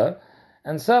 Goynev Tla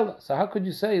and Sela. So how could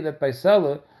you say that by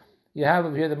Sela, you have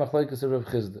over here the Machlokes of Reb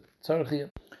Chizda? Tzarech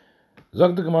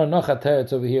Zog the Gemara noch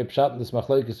it's over here, Pshat, this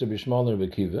Machlokes of Yishmael and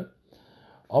Reb Akiva.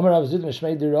 Omer Rav Zid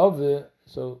Meshmei Dirov,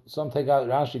 so some take out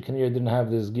Rashi Kanir didn't have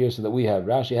this girsa that we have.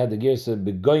 Rashi had the girsa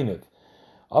Begoynev.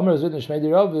 Omer Rav Zid Meshmei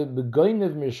Dirov,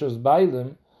 Begoynev Mirshus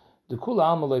Bailim, the Kula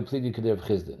Amaloi Pligi Kadir Reb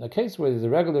Chizda. In a case where there's a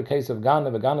regular case of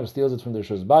Ganav, a Ganav steals it from the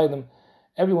Rishus Bailim,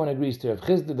 everyone agrees to Reb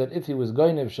Chizda that if he was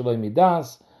Goynev Shaloi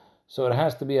Midas, so it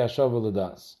has to be Ashov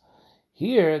L'das.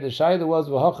 Here, the Shaila was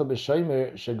V'hocha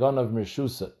B'shomer Sheganav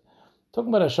Mirshusa. Talking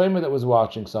about a shomer that was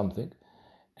watching something,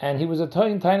 and he was a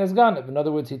toyin tainas ganav. In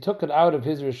other words, he took it out of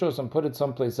his rishus and put it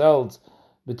someplace else,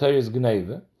 b'toyis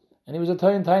gneva, and he was a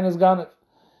toyin tainas ganav.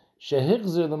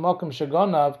 Shehichzir l'mokum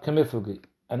sheganav kamifugli.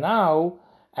 And now,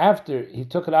 after he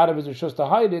took it out of his rishus to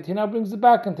hide it, he now brings it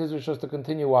back into his rishus to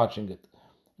continue watching it.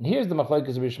 And here's the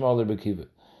machlokes of Yishmael and Reb Akiva.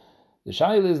 The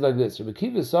shaila is like this: Reb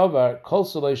Akiva savar kol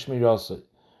salei shmirasei.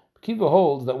 Reb Akiva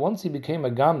holds that once he became a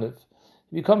ganav,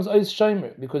 he becomes ois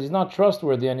shomer because he's not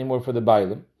trustworthy anymore for the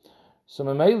bailim. So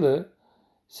Mamela,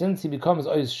 since he becomes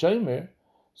ois shomer,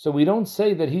 so we don't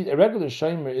say that a regular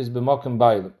shomer is b'makom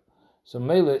bailim. So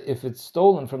Mamela, if it's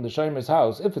stolen from the shomer's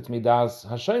house, if it's midas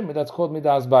hashomer, that's called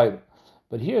midas bailim.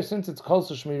 But here, since it's kol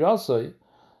shmirasei,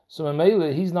 so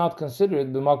Mamela, he's not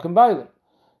considered b'makom bailim.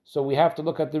 So we have to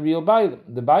look at the real bailim.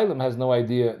 The bailim has no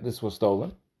idea this was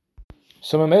stolen.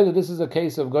 So Mamela, this is a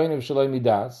case of goynev shaloi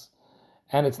midas.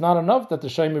 And it's not enough that the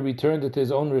shomer returned it to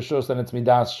his own rishus and it's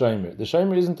midas shomer. The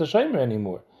shomer isn't a shomer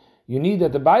anymore. You need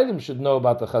that the bailim should know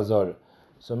about the chazorah.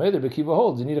 So Meider Bekiva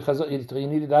holds you need a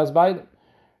das bailim.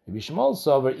 Rabbi Shmuel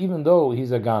Sover, even though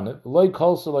he's a ganav, loy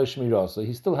kol saloi shmirasa,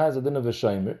 he still has a din of a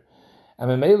shomer. And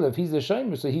Memela, if he's a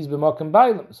shomer, so he's b'makom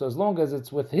bailim. So as long as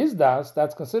it's with his das,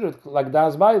 that's considered like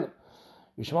das bailim.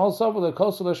 Rabbi Shmuel Sover loy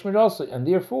kol saloi shmirasa, and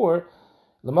therefore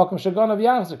l'makom shaganav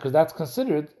yachzer, because that's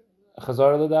considered a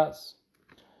chazorah l'das.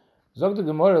 Zog the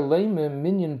Gemara leime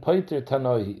minyan paiter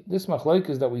tanohi. This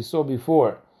machlokes that we saw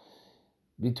before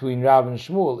between Rav and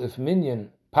Shmuel, if minyan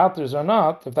paters or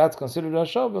not, if that's considered a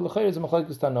shav, l'chayr is a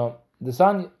machlokes tanom. The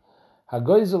sanya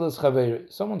hagoizel is chaver.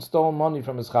 Someone stole money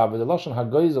from his chaver. The lashon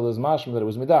hagoizel is mashma that it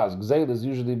was midas. Gzeil is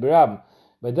usually berab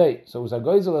by day. So it was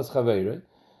hagoizel as chaver.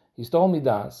 He stole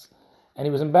midas, and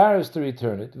he was embarrassed to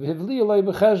return it. V'hivli alei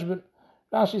b'cheshbon.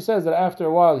 Rashi says that after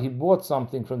a while he bought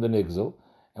something from the nigzel.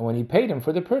 And when he paid him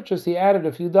for the purchase, he added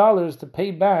a few dollars to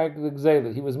pay back the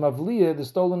gzeila. He was mavliya, the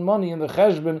stolen money, in the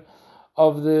cheshbon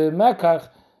of the mekach.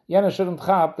 Yana shouldn't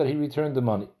chap that he returned the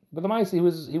money. But the ma'aseh, he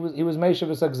was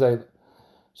meishavas gzeila.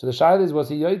 So the shaila was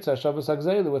he yoytza shavas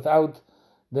gzeila without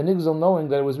the nigzel knowing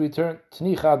that it was returned.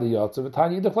 Tnicha the yotza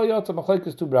v'tani idachla yotza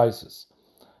machlekes two brises.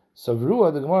 So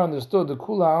Vrua, the Gemara understood the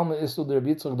kula alma isul der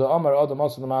bitzach the amar adam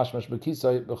asal mashmash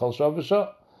bekisay b'chal shav v'shah.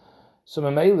 So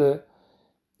Mamela,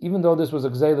 even though this was a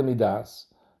gzeila midas,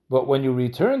 but when you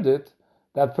returned it,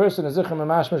 that person is zichem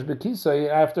mashmash bekisay.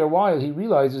 After a while, he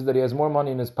realizes that he has more money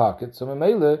in his pocket. So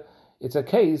Mamela, it's a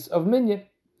case of minyan.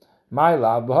 My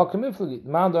love, b'hakamiflagi.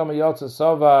 Man dama yotza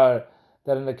savar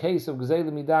that in the case of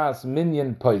gzeila midas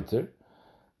minyan paiter,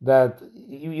 that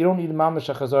you don't need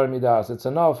mamash chazar midas. It's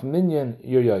enough minyan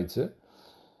your yotze.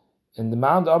 In the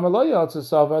man dama lo yotza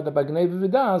savar that by gneva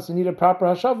midas you need a proper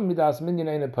hashav midas minyan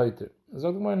ain't a paiter.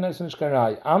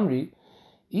 Amri,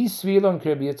 if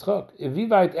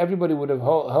Vivite everybody would have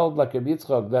held like Rabbi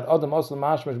Yitzchak that Adam Oslam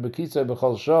Mashmash Bekisay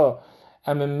Bechal Shah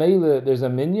and Memele there's a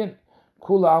minyan,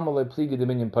 Kula Amalei Pliga the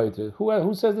minyan paiter.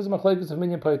 Who says this machlekes of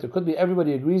minyan paiter? Could be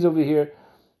everybody agrees over here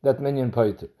that minyan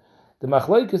paiter. The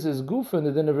machlekes is goof in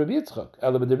the din of Rabbi Yitzchak.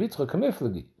 Ela b'Rabbi Yitzchak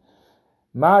kamiflagi.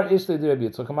 Mar isle de Rabbi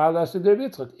Yitzchak, mar lasle de Rabbi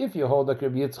Yitzchak. If you hold like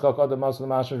Rabbi Yitzchak Adam Oslam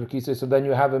Mashmash Bekisay, so then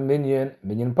you have a minyan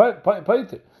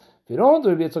paiter. If you don't do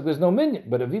Rabbi Yitzchak, there's no minyan.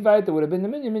 But if Vivite, there would have been the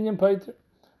minyan paiter.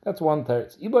 That's one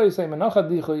third. Iba is saying, Menachad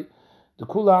Dichoy, the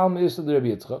Kula Alma is to the Rabbi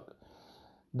Yitzchak.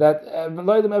 That,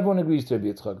 everyone agrees to Rabbi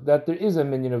Yitzchak, that there is a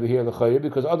minyan over here, l'chayr,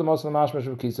 because Adam Oslam Mashmash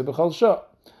Bekisei B'chal Shah.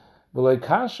 V'loi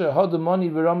kasha, had the money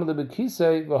v'rame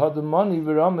l'bekisei, v'had the money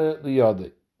v'rame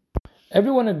l'yadei.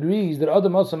 Everyone agrees that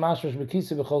Adam Oslam Mashmash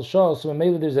Bekisei B'chal Shah, so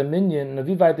maybe there's a minyan, and if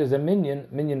Vivite there's a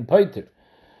minyan paiter.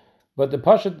 But the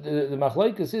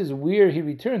machlokes is where he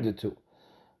returned it to.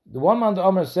 The one man the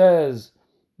Omer says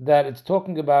that it's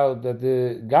talking about that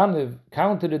the Ganiv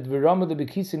counted it v'rama the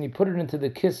bekisa and he put it into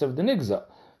the kiss of the nigza.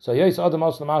 So he was zicher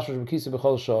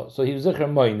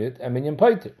moinit and minyan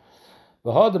paiter.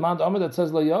 The man the Omer that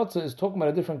says layatza is talking about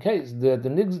a different case. That the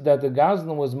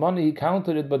gazlan was money, he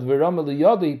counted it, but v'rama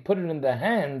liyada he put it in the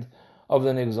hand of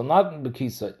the nigza, not in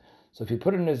bekisa. So if he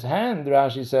put it in his hand,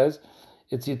 Rashi says,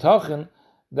 it's yitachin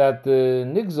that the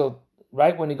nigza,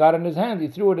 right when he got it in his hand, he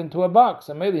threw it into a box,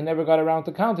 and maybe he never got around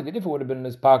to counting it. If it would have been in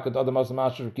his pocket, other Muslim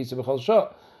masters of kisa b'chol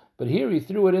shah. But here he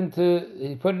put it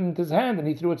into his hand, and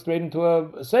he threw it straight into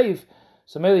a safe,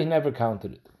 so maybe he never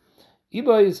counted it.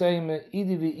 Iba is saying,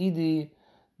 idi v'idi,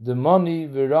 the money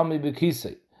v'rami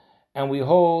b'kisei, and we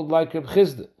hold like Reb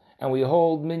Chizda, and we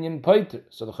hold minyan paiter.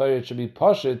 So the chayret should be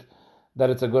pashit that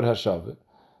it's a good hashavah.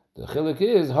 The chiluk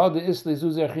is had the isli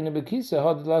zuzeh achina bekisa,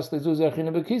 had the last zuzeh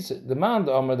achina bekisa. The man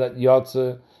the Amr that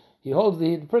yatsa, he holds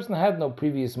the person had no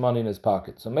previous money in his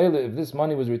pocket. So mele if this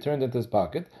money was returned into his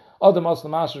pocket, other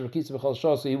Muslim asher bekisa b'chal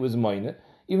shah, so he was minor,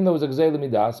 even though it was a gzeila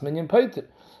midas minyan paiter.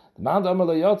 The man the Amr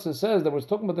that yatsa says that we're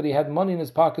talking about that he had money in his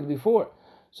pocket before.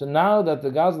 So now that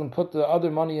the Gazlan put the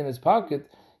other money in his pocket,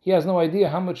 he has no idea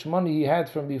how much money he had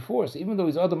from before. So even though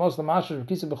he's other Muslim asher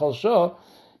bekisa b'chal shah,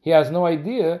 he has no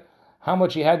idea how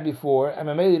much he had before, and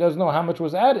Mameli doesn't know how much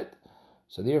was added.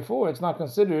 So therefore, it's not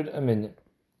considered a minyan.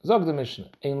 Zog the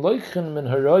Mishnah. Ein loichen min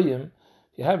haroyim.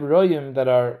 If you have royim that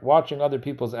are watching other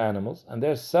people's animals, and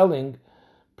they're selling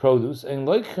produce, ein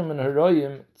loichen min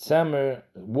haroyim, tzemer,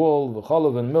 wool,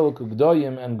 v'cholav, and milk,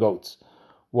 gdoyim, and goats.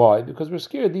 Why? Because we're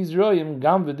scared these royim,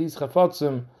 gamve, these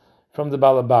chafatzim, from the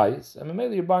balabayis, and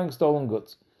Mameli you're buying stolen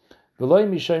goods.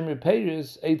 Shomrim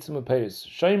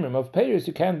of peiris,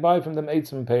 you can't buy from them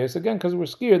eitzim peiris again because we're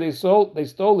scared they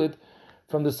stole it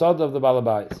from the sod of the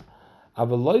balabais.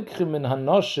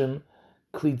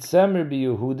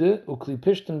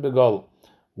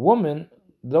 Women,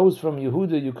 those from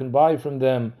Yehuda, you can buy from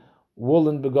them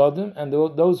woolen begodim, and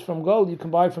those from Gol, you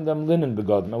can buy from them linen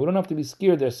begodim. Now we don't have to be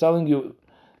scared they're selling you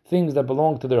things that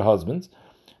belong to their husbands,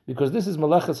 because this is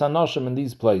meleches hanoshim in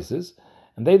these places.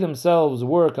 And they themselves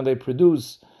work and they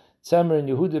produce tzemer and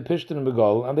Yehuda, Pishtin and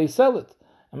Begol, and they sell it.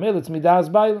 And maybe it's midas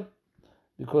bailim,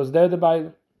 because they're the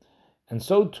bailim. And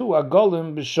so too,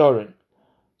 agolim b'shorin.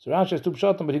 So Rashi has two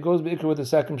pshatim, but he goes b'ikr with the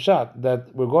second shot,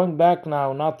 that we're going back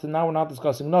now we're not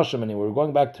discussing noshim anymore, we're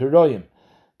going back to Hiroyim.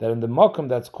 That in the Mokum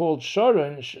that's called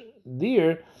Shorin,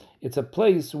 there, it's a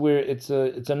place where it's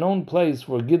a known place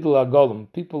for Gidl agolim.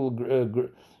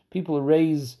 People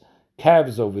raise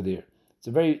calves over there. It's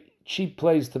a very cheap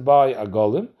place to buy a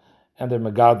golem, and they're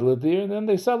megadol it there, and then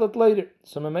they sell it later.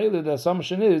 So Mamela, the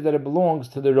assumption is that it belongs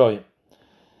to the royim.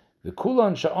 The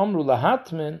kulan sha'amru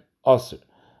lahatmin aser.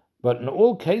 But in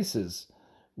all cases,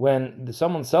 when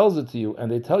someone sells it to you and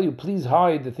they tell you, please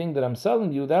hide the thing that I'm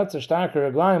selling you, that's a starker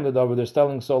aglayim that they're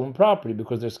selling stolen property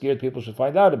because they're scared people should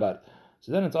find out about it.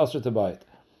 So then it's aser to buy it.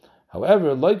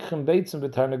 However, loikchem beitzim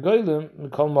b'tarnagoylim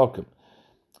mikol mokum.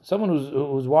 Someone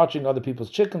who's watching other people's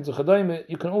chickens,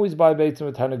 you can always buy beitzim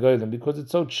with tarnagoylim because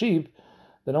it's so cheap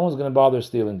that no one's going to bother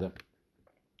stealing them.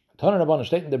 Tana Rabbanan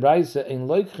state in the Braise, ein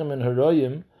loikchem in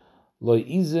haroyim, loy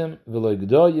izim, v'loy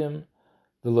gdoyim,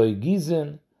 v'loy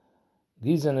gizin.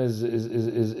 Gizin is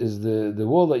the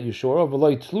wool that you shore of.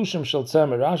 V'loy tlushim shel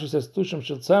tzemer. Rashi says tlushim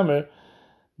shel tzemer,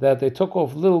 that they took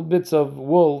off little bits of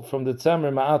wool from the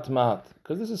tzemer ma'at,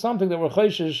 because this is something that we're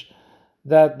chayshish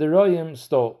that the royim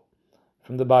stole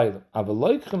from the Bailam.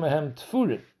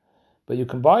 But you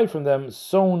can buy from them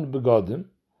sewn begodim.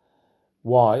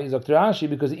 Why? Dr. Ashi,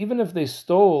 because even if they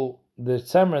stole the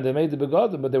tzemer and they made the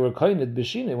begodim, but they were kained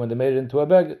b'shine when they made it into a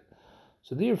beged.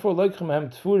 So therefore, in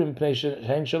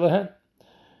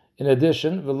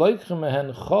addition, if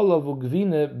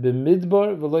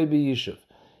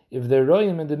they're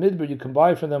royim in the midbar, you can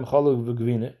buy from them chalav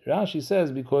v'gvine. Rashi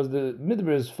says because the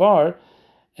midbar is far,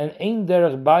 and ain't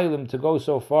derech bailim to go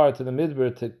so far to the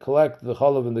midbar to collect the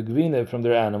chalav and the gvine from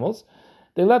their animals,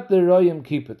 they let the royim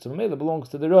keep it. So Mamela belongs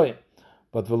to the royim.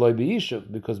 But v'loy b'yishuv,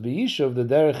 because b'yishuv the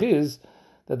derech is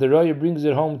that the royim brings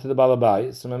it home to the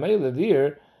balabais. So Mamela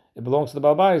there, it belongs to the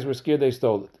balabais, we're scared they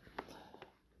stole it.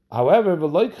 However,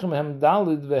 v'loykchem hem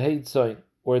dalid v'hei tzoyin,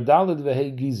 or dalid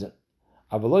v'hei gizin.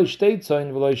 Av'loy shtei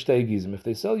tzoyin v'loy shtei gizim. If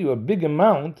they sell you a big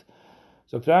amount,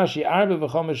 so Rashi arbe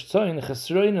v'chomesh tzoyin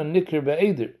chesroin and nikr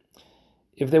be'eder.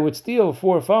 If they would steal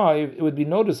 4 or 5, it would be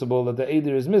noticeable that the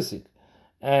eder is missing.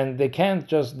 And they can't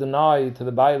just deny to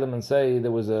the Bailam and say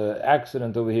there was an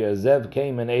accident over here, a Zev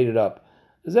came and ate it up.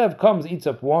 The Zev comes, eats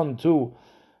up 1, 2,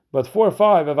 but 4 or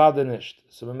 5 have adanished.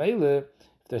 So Mamela, if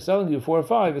they're selling you 4 or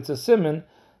 5, it's a siman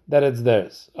that it's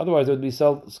theirs. Otherwise, it would be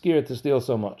scared to steal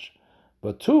so much.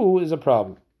 But 2 is a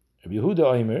problem. Rabbi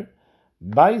Yehuda Omer,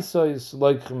 Baisois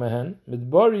loikch mehen,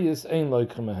 midbarius ein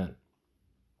loikch mehen.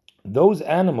 Those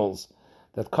animals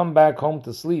that come back home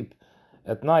to sleep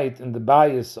at night in the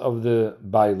bias of the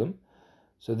bailim,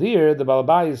 so there the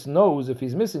Balabayas knows if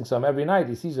he's missing some every night.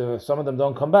 He sees if some of them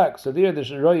don't come back. So there the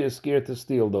Shiraya is scared to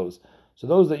steal those. So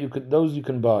those you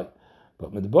can buy.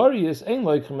 But midbarius ain't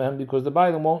like him because the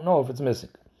bailim won't know if it's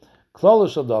missing. Klal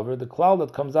Shaldavar, the klal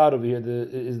that comes out of here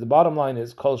the bottom line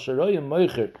is Kol Shiraya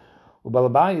Meicher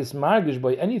Ubalabayas Margish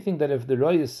by anything that if the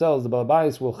Raya sells, the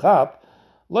Balabayas will chap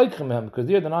like him because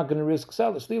there they're not going to risk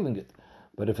stealing it.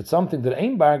 But if it's something that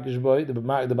ain't bargish boy, the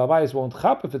babayis won't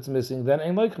chap if it's missing, then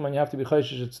ain't loikchem, and you have to be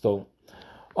chayshish it's stolen.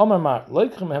 Omar mar,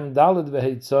 loikchem hem dalad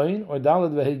vehei tzoyin or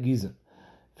dalad vehei gizen.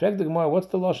 Frag the Gemara, what's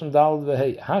the lashon dalad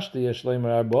vehei? Hashti yesh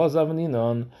leimer arboaz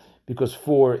avaninon, because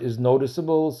 4 is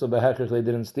noticeable, so behechich they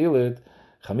didn't steal it.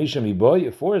 Chamisha mi boy,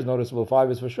 if 4 is noticeable,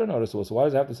 5 is for sure noticeable. So why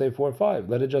does it have to say 4 or 5?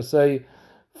 Let it just say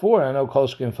 4, and I know kol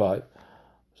shkin 5.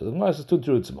 So the Gemara says 2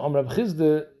 truths. Omar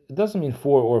Chizde, it doesn't mean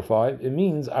 4 or 5, it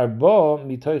means arba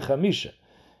mitoy chamisha,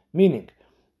 meaning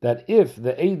that if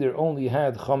the Eider only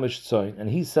had chamish tzoyin and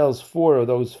he sells 4 of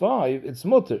those 5, it's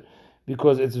mutter,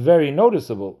 because it's very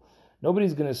noticeable.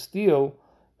 Nobody's going to steal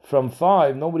from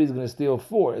 5, nobody's going to steal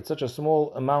 4. It's such a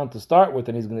small amount to start with,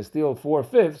 and he's going to steal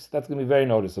 4/5, that's going to be very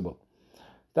noticeable.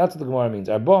 That's what the Gemara means.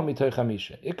 Arba mitoy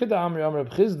chamisha. Ikeda amri amr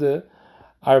b'chizde,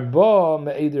 arba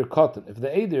me'eder cotton. If the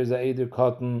Eider is a Eider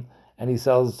cotton, and he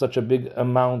sells such a big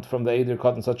amount from the Eider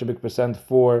cotton, such a big percent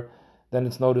for, then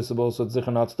it's noticeable, so it's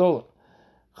zichar not stolen.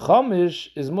 Chamish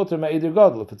is mutter me'eder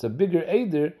gadol. If it's a bigger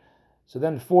Eider, so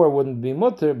then 4 wouldn't be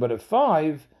mutter, but if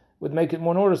 5 would make it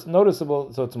more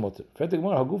noticeable, so it's mutter. In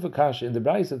the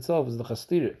Brais itself is the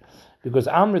chastira, because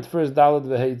Amrit first dalad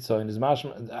v'hei tzoyin is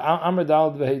mashma. Amrit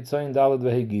dalad v'hei tzoyin dalad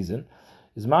v'hei gizen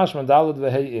is mashma dalad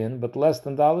v'hei in, but less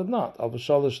than dalad not. Al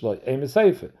v'shalish loy eim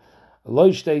eseifer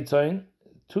loy shtei tzoyin.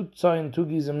 2 tzoyin, 2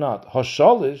 gizim not.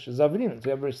 Hashalish is avrin. So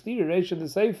you have a stira reish in the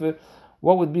seifer.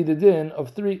 What would be the din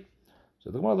of 3?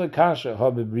 So the Gemara like kasha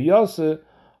ha bebriyase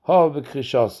ha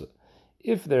bekrishase.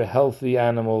 If they're healthy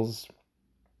animals,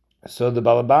 so the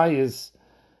balabayis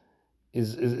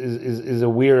is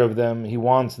aware of them. He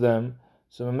wants them.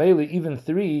 So mainly even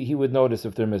 3 he would notice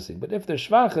if they're missing. But if they're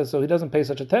shvacha, so he doesn't pay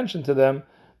such attention to them.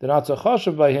 They're not so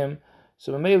chashav by him.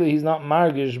 So mainly he's not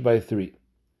margish by 3.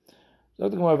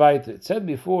 It said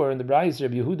before in the Brais,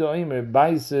 Rabbi Yehuda Omer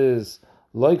baises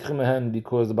loikchem mehen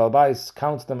because the Balbais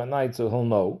counts them at night, so he'll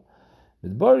know.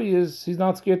 But Bari is he's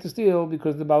not scared to steal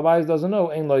because the Balbais doesn't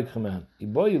know. Ain't loikchem mehen.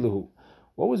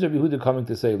 What was Rabbi Yehuda coming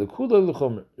to say? Lekula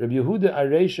lechumre. Rabbi Yehuda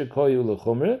areisha koyu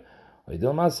lechumre.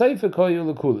 Oidil maseifa koyu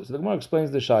lekula. So the Gemara explains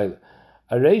the shaila.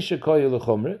 Areisha koyu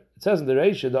lechumre. It says in the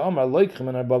reisha the Amar loikchem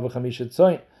and arba v'chamisha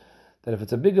tzoyin that if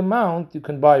it's a big amount you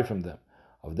can buy from them.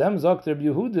 Of them, Zok Rabbi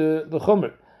Yehuda, the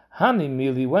Chomer. Hani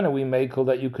Mili, when are we makel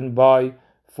that you can buy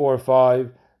 4 or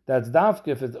 5? That's dafke,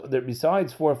 if it's,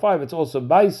 besides 4 or 5, it's also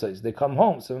baisais. They come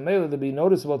home. So maybe it'll be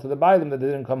noticeable to the bailim that they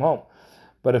didn't come home.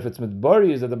 But if it's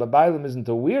midbari, is that the bailim isn't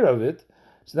aware of it,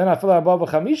 so then I feel above a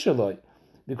chamisha loy.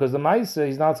 Because the maisa,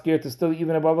 he's not scared to steal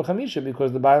even above a chamisha,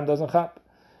 because the bailim doesn't chap.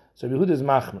 So Yehuda is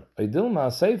machmer.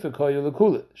 Oidilma seifer koyu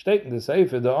lekula. State in the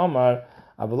seifer, the Omar,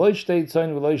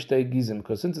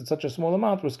 because since it's such a small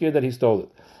amount, we're scared that he stole it.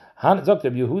 Dr.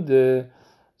 Yehuda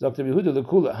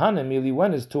lekula hanemili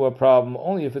when is to a problem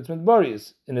only if it's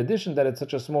midbarius. In addition that it's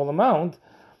such a small amount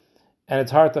and it's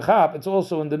hard to chap, it's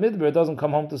also in the midbar, it doesn't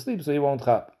come home to sleep, so he won't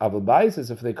chap. Aval bais is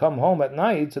if they come home at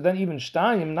night, so then even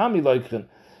shtayim nami loikchen,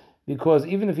 because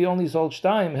even if he only sold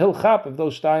shtayim, he'll chap if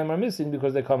those shtayim are missing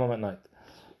because they come home at night.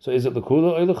 So is it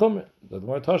lekula or lechumr? The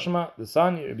Gemara Toshma, the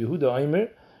Sani, Rabbi Yehuda Omer.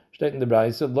 Steht in der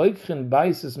Breise, loikchen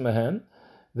beises mehen,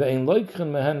 ve'in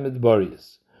loikchen mehen mit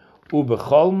borius.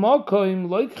 Ubechol mokoim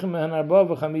loikchen mehen arba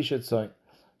v'chamisha tzoyin.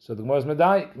 So the Gemara is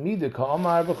medayik, nida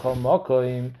ka'amar bechol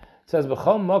mokoim. It says,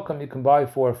 bechol mokoim you can buy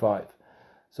 4 or 5.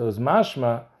 So it's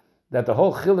mashma that the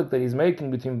whole chilik that he's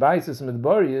making between beises and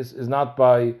borius is not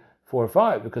by 4 or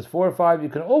 5, because 4 or 5 you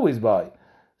can always buy.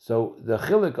 So the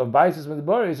chilik of beises and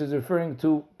borius is referring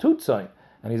to 2 tzoyin,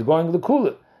 and he's going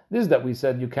l'kula. This that we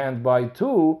said you can't buy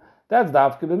 2, that's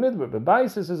dafke b'midbar. But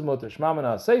baisis is mutter.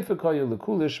 Shmamina seifa koyu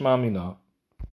l'kula shmamina.